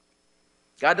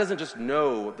 God doesn't just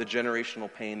know the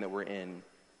generational pain that we're in.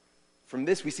 From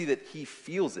this, we see that he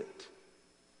feels it.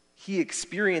 He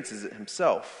experiences it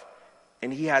himself,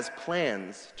 and he has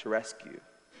plans to rescue.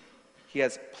 He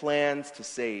has plans to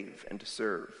save and to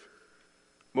serve.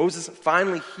 Moses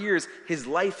finally hears his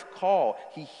life call.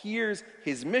 He hears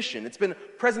his mission. It's been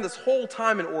present this whole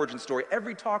time in Origin Story.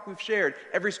 Every talk we've shared,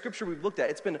 every scripture we've looked at,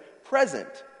 it's been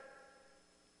present.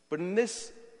 But in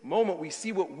this moment, we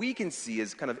see what we can see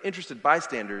as kind of interested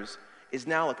bystanders is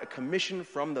now like a commission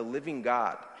from the living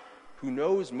God who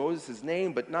knows Moses'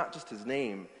 name, but not just his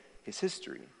name, his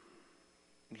history.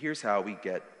 And here's how we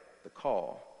get the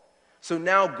call. So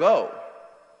now go.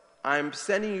 I'm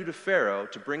sending you to Pharaoh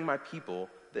to bring my people,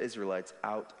 the Israelites,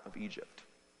 out of Egypt.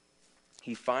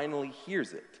 He finally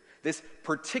hears it. This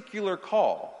particular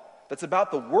call that's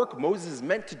about the work Moses is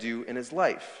meant to do in his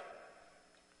life.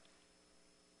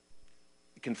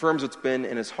 It confirms what's been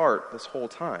in his heart this whole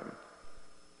time,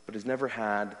 but has never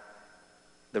had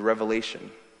the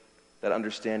revelation, that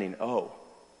understanding, oh,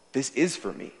 this is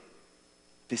for me.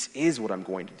 This is what I'm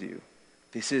going to do.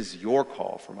 This is your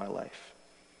call for my life.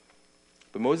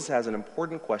 But Moses has an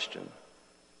important question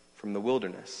from the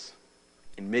wilderness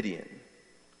in Midian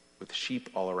with sheep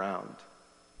all around.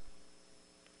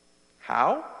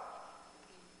 How?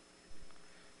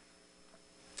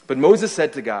 But Moses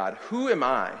said to God, who am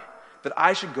I that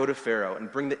I should go to Pharaoh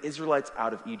and bring the Israelites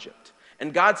out of Egypt?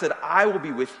 And God said, I will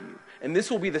be with you, and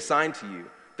this will be the sign to you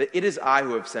that it is I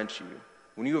who have sent you.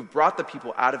 When you have brought the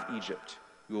people out of Egypt,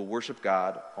 you will worship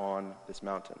God on this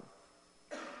mountain.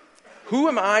 Who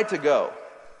am I to go?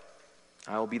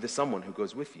 I will be the someone who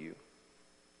goes with you.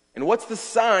 And what's the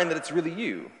sign that it's really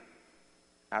you?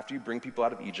 After you bring people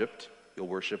out of Egypt, you'll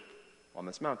worship on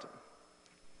this mountain.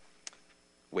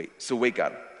 Wait,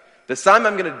 God. The sign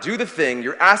I'm going to do the thing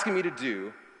you're asking me to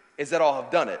do is that I'll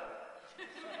have done it.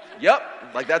 Yep,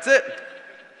 like that's it.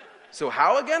 So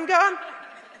how again, God?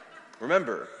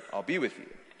 Remember, I'll be with you.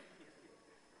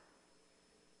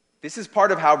 This is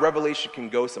part of how revelation can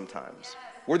go sometimes,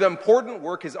 where the important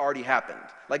work has already happened.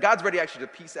 Like God's ready actually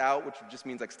to peace out, which just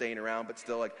means like staying around, but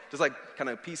still like just like kind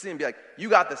of peace in and be like, you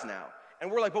got this now. And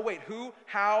we're like, but wait, who,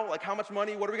 how, like how much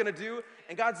money, what are we going to do?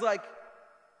 And God's like,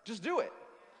 just do it.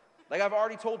 Like I've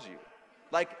already told you.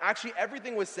 Like actually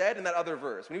everything was said in that other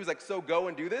verse. When he was like, so go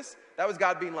and do this, that was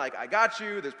God being like, I got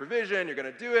you, there's provision, you're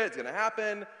going to do it, it's going to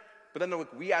happen. But then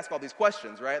like, we ask all these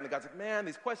questions, right? And the God's like, man,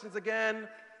 these questions again.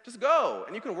 Just go.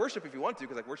 And you can worship if you want to,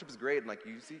 because like worship is great and like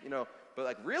you see, but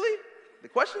like really? The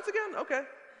questions again? Okay.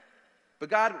 But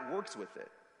God works with it.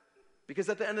 Because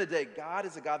at the end of the day, God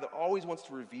is a God that always wants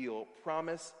to reveal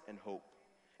promise and hope.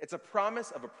 It's a promise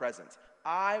of a presence.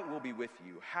 I will be with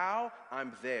you. How?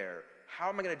 I'm there. How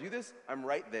am I going to do this? I'm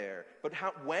right there. But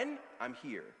how? When? I'm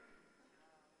here.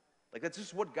 Like that's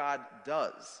just what God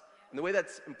does. And the way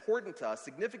that's important to us,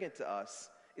 significant to us,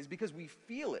 is because we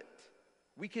feel it.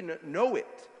 We can know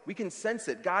it. We can sense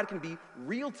it. God can be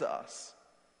real to us.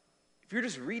 If you're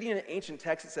just reading an ancient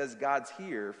text that says God's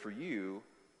here for you,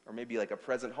 or maybe like a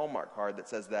present Hallmark card that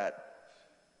says that,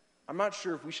 I'm not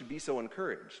sure if we should be so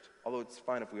encouraged, although it's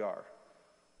fine if we are.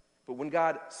 But when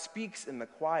God speaks in the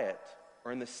quiet,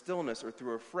 or in the stillness, or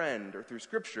through a friend, or through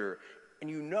scripture, and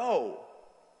you know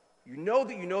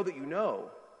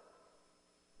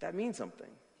that means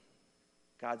something.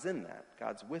 God's in that.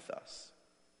 God's with us.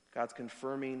 God's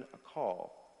confirming a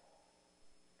call.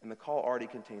 And the call already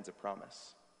contains a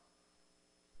promise.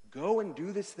 Go and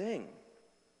do this thing.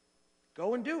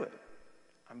 Go and do it.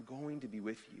 I'm going to be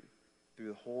with you through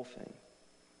the whole thing.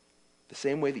 The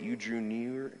same way that you drew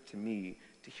near to me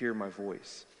to hear my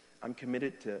voice, I'm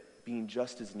committed to being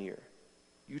just as near.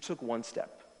 You took one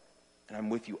step, and I'm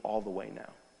with you all the way now.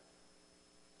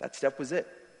 That step was it.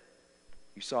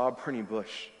 You saw a burning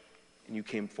bush, and you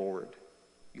came forward.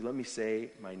 You let me say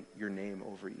your name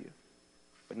over you.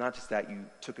 But not just that, you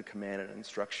took a command and an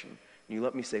instruction, and you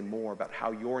let me say more about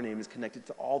how your name is connected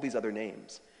to all these other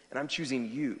names. And I'm choosing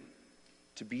you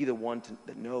to be the one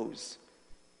that knows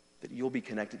that you'll be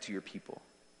connected to your people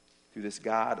through this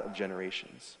God of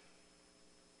generations.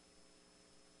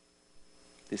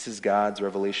 This is God's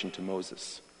revelation to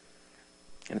Moses.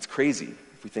 And it's crazy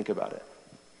if we think about it.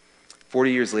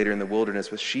 40 years later in the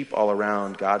wilderness, with sheep all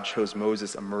around, God chose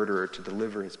Moses, a murderer, to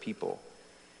deliver his people.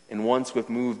 In one swift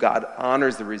move, God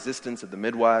honors the resistance of the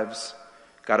midwives.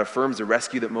 God affirms the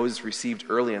rescue that Moses received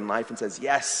early in life and says,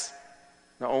 yes,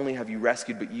 not only have you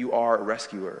rescued, but you are a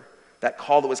rescuer. That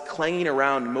call that was clanging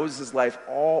around Moses' life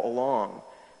all along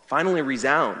finally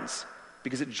resounds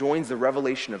because it joins the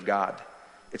revelation of God.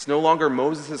 It's no longer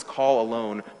Moses' call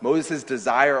alone, Moses'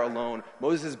 desire alone,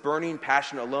 Moses' burning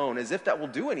passion alone, as if that will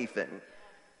do anything.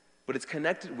 But it's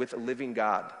connected with a living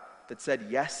God that said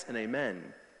yes and amen.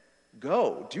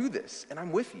 Go, do this, and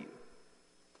I'm with you.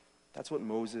 That's what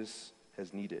Moses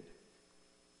has needed.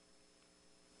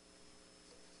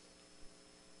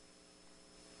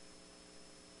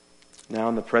 Now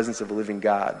in the presence of a living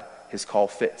God, his call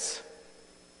fits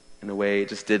in a way it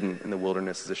just didn't in the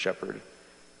wilderness as a shepherd.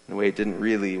 In a way it didn't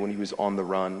really when he was on the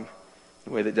run.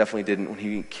 In a way that definitely didn't when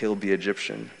he killed the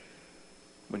Egyptian.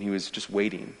 When he was just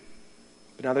waiting.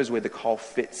 But now there's a way the call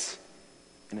fits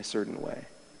in a certain way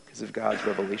because of God's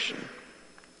revelation.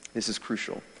 This is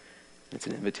crucial. It's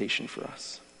an invitation for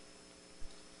us.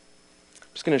 I'm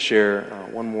just going to share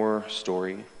one more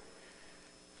story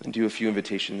and do a few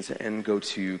invitations and go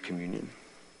to communion.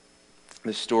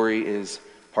 This story is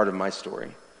part of my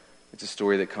story. It's a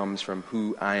story that comes from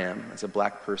who I am as a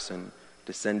black person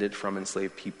descended from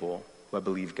enslaved people who I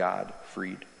believe God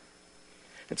freed.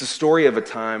 It's a story of a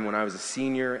time when I was a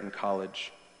senior in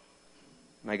college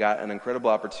and I got an incredible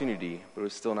opportunity, but it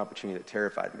was still an opportunity that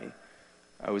terrified me.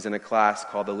 I was in a class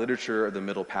called the Literature of the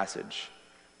Middle Passage.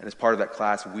 And as part of that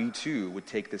class, we too would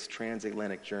take this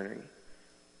transatlantic journey.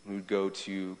 We would go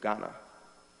to Ghana.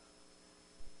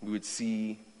 We would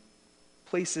see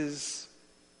places,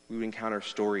 we would encounter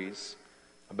stories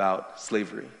about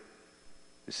slavery.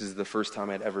 This is the first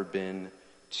time I'd ever been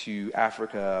to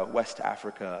Africa, West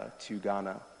Africa, to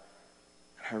Ghana. And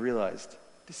I realized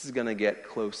this is going to get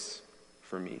close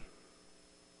for me.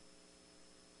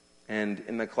 And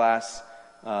in the class,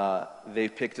 they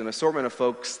picked an assortment of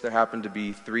folks. There happened to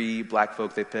be 3 black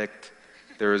folk they picked.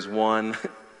 There was one,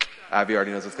 Abby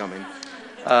already knows what's coming.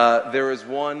 There was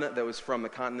one that was from the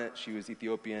continent. She was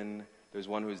Ethiopian. There was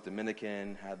one who was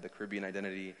Dominican, had the Caribbean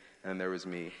identity, and then there was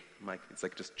me. I'm like, it's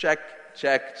like just check,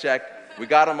 check, check. We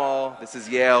got them all. This is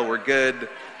Yale. We're good.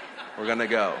 We're going to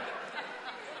go.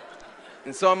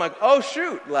 And so I'm like, oh,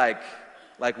 shoot. Like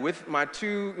with my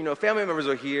 2, family members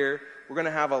are here. We're going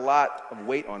to have a lot of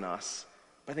weight on us.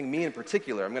 But I think me in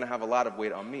particular, I'm going to have a lot of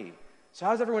weight on me. So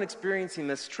how's everyone experiencing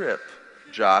this trip?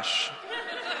 Josh,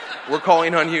 we're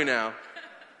calling on you now.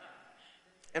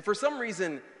 And for some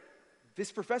reason,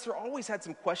 this professor always had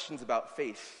some questions about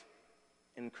faith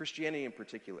and Christianity in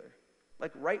particular.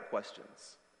 Like right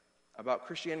questions about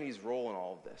Christianity's role in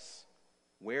all of this,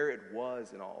 where it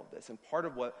was in all of this. And part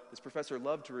of what this professor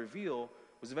loved to reveal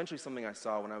was eventually something I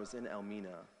saw when I was in Elmina,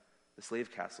 the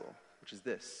slave castle, which is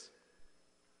this.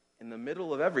 In the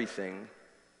middle of everything,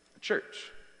 a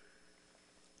church,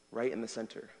 right in the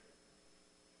center.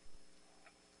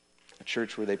 A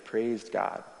church where they praised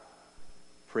God,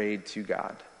 prayed to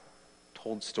God,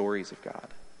 told stories of God.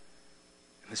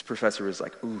 And this professor was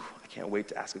like, ooh, I can't wait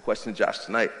to ask a question to Josh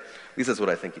tonight. At least that's what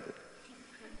I think he did.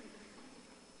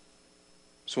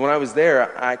 So when I was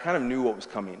there, I kind of knew what was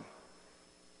coming.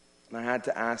 And I had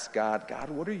to ask God,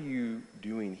 what are you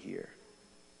doing here?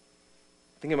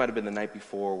 I think it might have been the night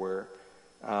before where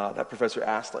that professor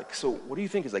asked, so what do you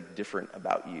think is different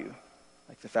about you?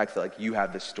 Like the fact that you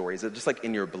have this story. Is it just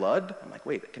in your blood? I'm like,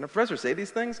 wait, can a professor say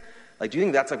these things? Do you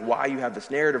think that's why you have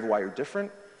this narrative, why you're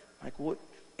different? I'm like, well,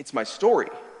 it's my story.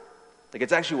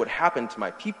 It's actually what happened to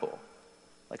my people.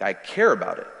 I care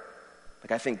about it.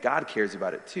 I think God cares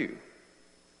about it too.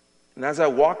 And as I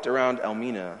walked around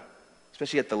Elmina,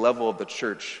 especially at the level of the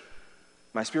church,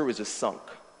 my spirit was just sunk.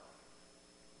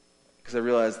 Because I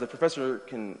realized the professor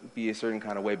can be a certain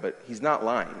kind of way, but he's not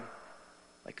lying.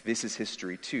 This is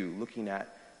history too, looking at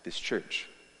this church.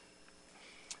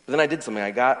 But then I did something.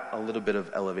 I got a little bit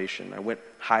of elevation. I went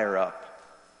higher up.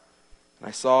 And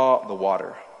I saw the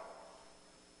water.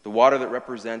 The water that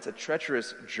represents a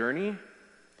treacherous journey,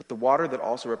 but the water that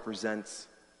also represents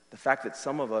the fact that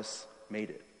some of us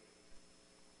made it.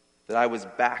 That I was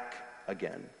back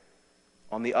again,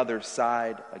 on the other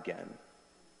side again.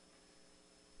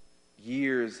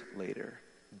 Years later,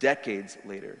 decades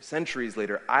later, centuries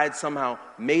later, I had somehow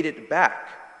made it back.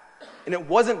 And it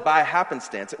wasn't by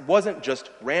happenstance. It wasn't just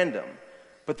random.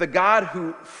 But the God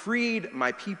who freed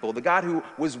my people, the God who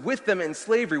was with them in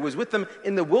slavery, was with them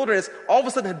in the wilderness, all of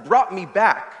a sudden had brought me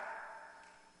back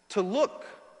to look,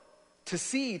 to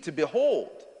see, to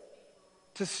behold.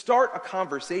 to start a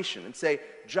conversation and say,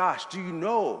 Josh, do you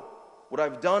know what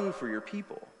I've done for your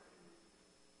people?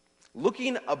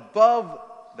 Looking above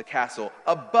the castle,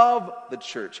 above the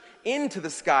church, into the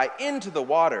sky, into the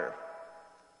water,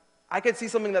 I could see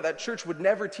something that church would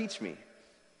never teach me.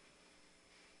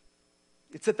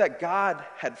 It's that God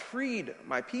had freed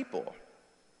my people.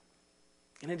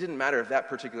 And it didn't matter if that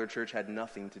particular church had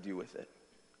nothing to do with it.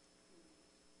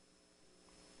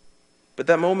 But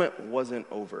that moment wasn't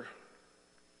over.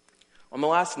 On the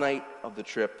last night of the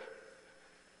trip,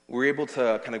 we were able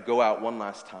to kind of go out one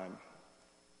last time.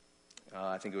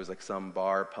 I think it was like some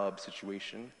bar, pub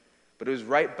situation. But it was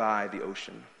right by the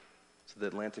ocean. So the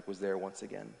Atlantic was there once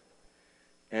again.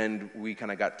 And we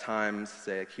kind of got times to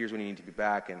say, like, here's when you need to be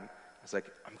back. And I was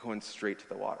like, I'm going straight to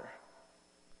the water.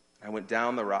 I went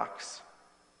down the rocks.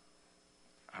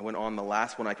 I went on the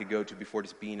last one I could go to before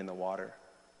just being in the water.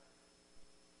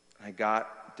 I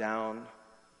got down,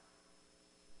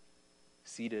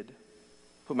 seated,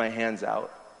 put my hands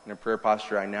out in a prayer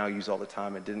posture I now use all the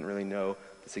time. I didn't really know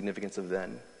the significance of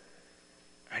then.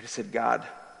 I just said, God,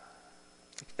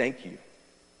 thank you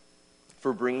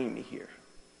for bringing me here.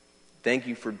 Thank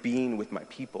you for being with my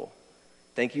people.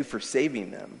 Thank you for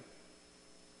saving them,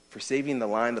 for saving the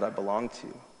line that I belong to.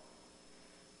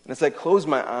 And as I closed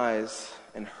my eyes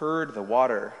and heard the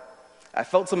water, I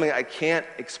felt something I can't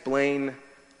explain.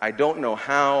 I don't know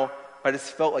how, but I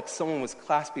just felt like someone was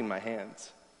clasping my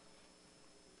hands.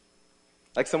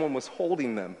 Like someone was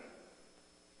holding them.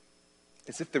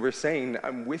 As if they were saying,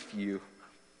 I'm with you.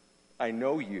 I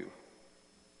know you.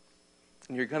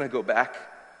 And you're going to go back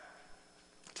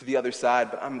to the other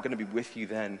side, but I'm going to be with you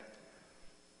then.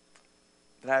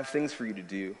 That I have things for you to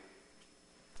do.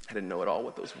 I didn't know at all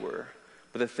what those were.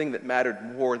 But the thing that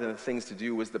mattered more than the things to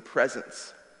do was the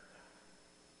presence.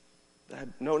 That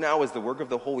I know now was the work of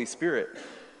the Holy Spirit,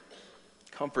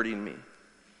 comforting me,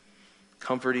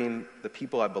 comforting the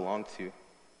people I belong to.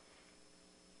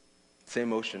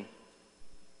 Same ocean,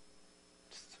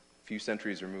 just a few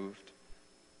centuries removed.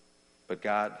 But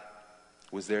God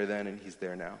was there then, and he's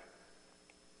there now.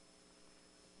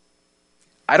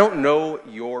 I don't know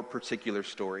your particular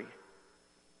story.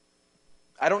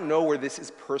 I don't know where this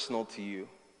is personal to you.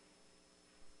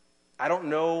 I don't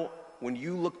know when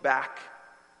you look back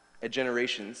at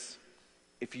generations,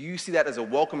 if you see that as a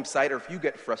welcome sight or if you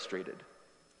get frustrated.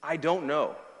 I don't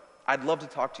know. I'd love to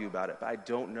talk to you about it, but I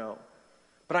don't know.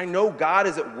 But I know God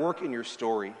is at work in your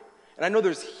story. And I know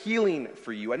there's healing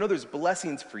for you. I know there's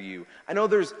blessings for you. I know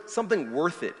there's something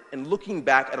worth it in looking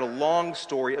back at a long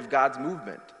story of God's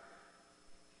movement.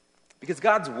 Because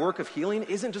God's work of healing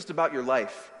isn't just about your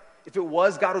life. If it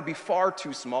was, God would be far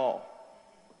too small.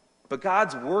 But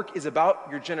God's work is about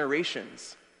your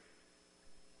generations.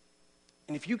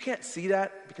 And if you can't see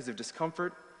that because of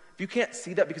discomfort, if you can't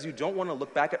see that because you don't want to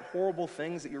look back at horrible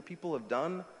things that your people have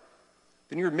done,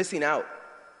 then you're missing out.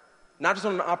 Not just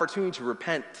on an opportunity to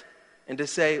repent and to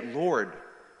say, Lord,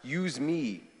 use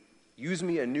me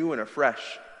anew and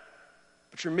afresh.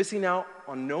 But you're missing out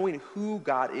on knowing who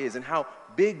God is and how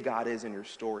big God is in your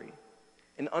story.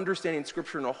 And understanding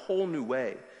Scripture in a whole new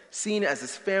way, seen as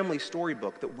this family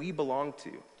storybook that we belong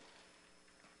to.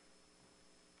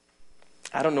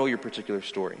 I don't know your particular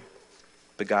story,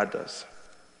 but God does.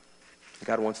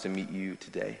 God wants to meet you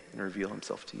today and reveal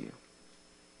himself to you.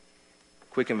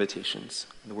 Quick invitations.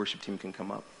 The worship team can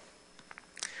come up.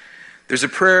 There's a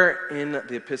prayer in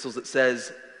the epistles that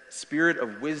says, Spirit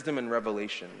of wisdom and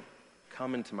revelation,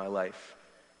 come into my life.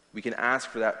 We can ask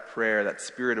for that prayer, that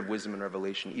spirit of wisdom and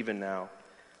revelation, even now.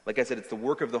 Like I said, it's the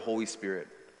work of the Holy Spirit.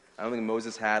 I don't think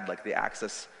Moses had the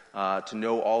access to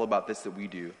know all about this that we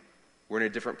do. We're in a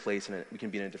different place and we can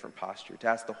be in a different posture. To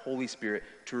ask the Holy Spirit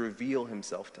to reveal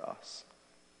himself to us.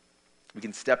 We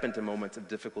can step into moments of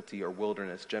difficulty or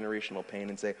wilderness, generational pain,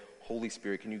 and say, Holy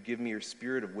Spirit, can you give me your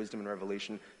spirit of wisdom and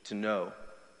revelation to know?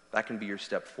 That can be your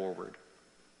step forward.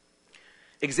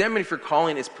 Examining for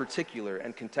calling is particular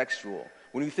and contextual.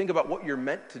 When you think about what you're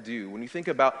meant to do, when you think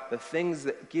about the things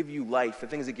that give you life, the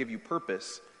things that give you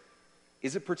purpose,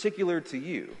 is it particular to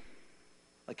you?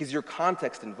 Is your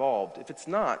context involved? If it's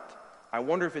not, I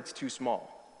wonder if it's too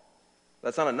small.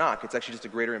 That's not a knock, it's actually just a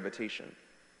greater invitation.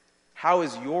 How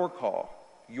is your call,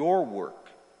 your work,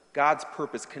 God's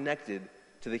purpose connected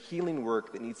to the healing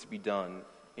work that needs to be done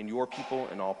in your people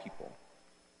and all people?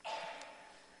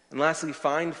 And lastly,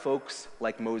 find folks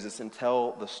like Moses and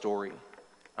tell the story.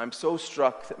 I'm so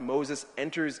struck that Moses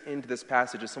enters into this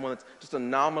passage as someone that's just a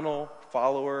nominal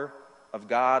follower of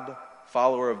God,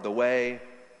 follower of the way,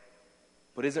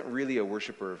 but isn't really a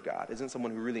worshiper of God, isn't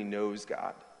someone who really knows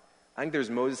God. I think there's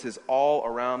Moseses all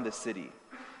around the city.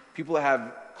 People that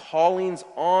have callings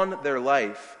on their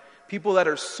life, people that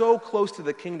are so close to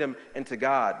the kingdom and to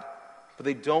God, but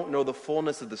they don't know the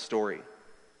fullness of the story.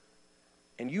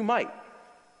 And you might,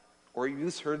 or you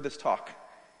just heard this talk,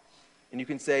 and you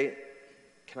can say,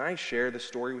 can I share the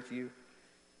story with you?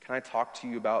 Can I talk to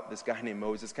you about this guy named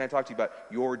Moses? Can I talk to you about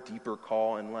your deeper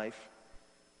call in life?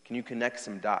 Can you connect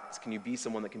some dots? Can you be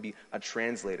someone that can be a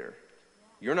translator?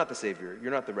 You're not the Savior.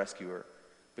 You're not the rescuer.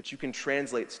 But you can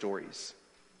translate stories.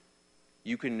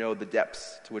 You can know the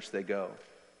depths to which they go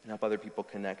and help other people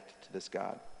connect to this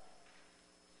God.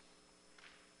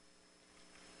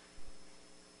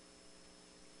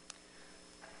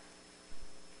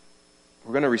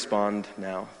 We're going to respond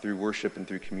now through worship and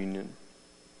through communion.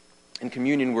 In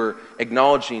communion, we're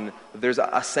acknowledging that there's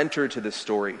a center to this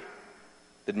story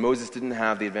that Moses didn't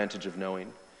have the advantage of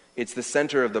knowing. It's the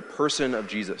center of the person of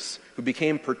Jesus, who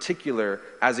became particular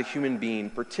as a human being,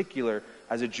 particular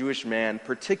as a Jewish man,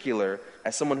 particular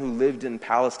as someone who lived in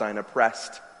Palestine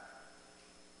oppressed.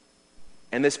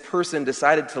 And this person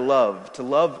decided to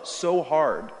love so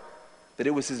hard that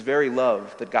it was his very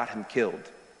love that got him killed.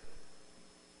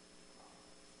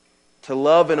 To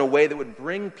love in a way that would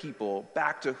bring people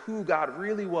back to who God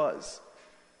really was.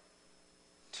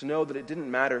 To know that it didn't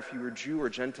matter if you were Jew or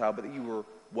Gentile, but that you were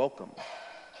welcome,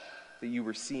 that you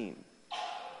were seen.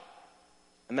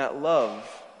 And that love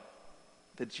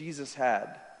that Jesus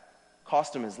had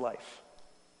cost him his life.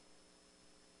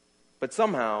 But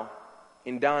somehow,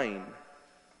 in dying,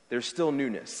 there's still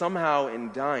newness. Somehow,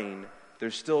 in dying,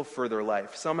 there's still further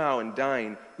life. Somehow, in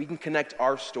dying, we can connect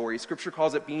our story. Scripture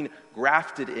calls it being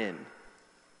grafted in,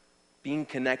 being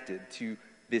connected to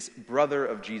this brother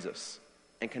of Jesus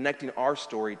and connecting our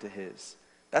story to his.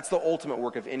 That's the ultimate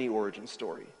work of any origin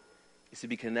story, is to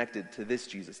be connected to this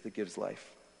Jesus that gives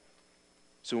life.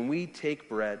 So when we take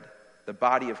bread, the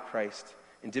body of Christ,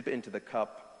 and dip it into the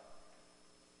cup,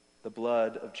 the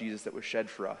blood of Jesus that was shed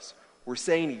for us, we're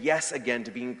saying yes again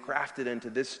to being grafted into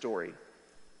this story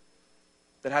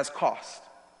that has cost,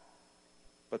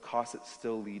 but costs that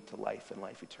still lead to life and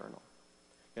life eternal.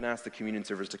 I'm going to ask the communion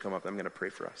servers to come up, and I'm going to pray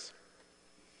for us.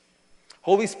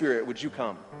 Holy Spirit, would you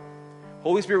come?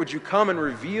 Holy Spirit, would you come and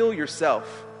reveal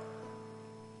yourself?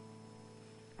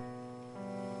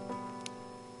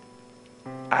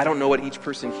 I don't know what each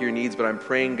person here needs, but I'm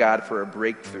praying, God, for a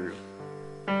breakthrough.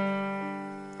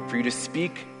 For you to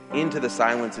speak into the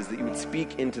silences, that you would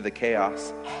speak into the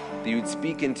chaos, that you would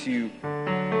speak into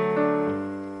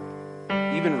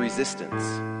even resistance,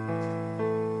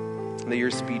 and that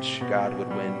your speech, God, would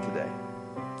win today.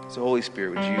 So Holy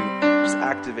Spirit, would you just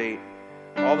activate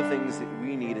all the things that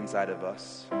we need inside of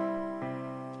us?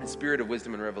 A spirit of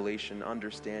wisdom and revelation,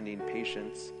 understanding,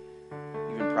 patience,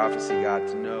 even prophecy, God,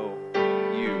 to know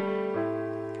you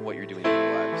and what you're doing in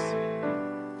our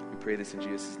lives. We pray this in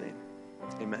Jesus' name.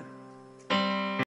 Amen.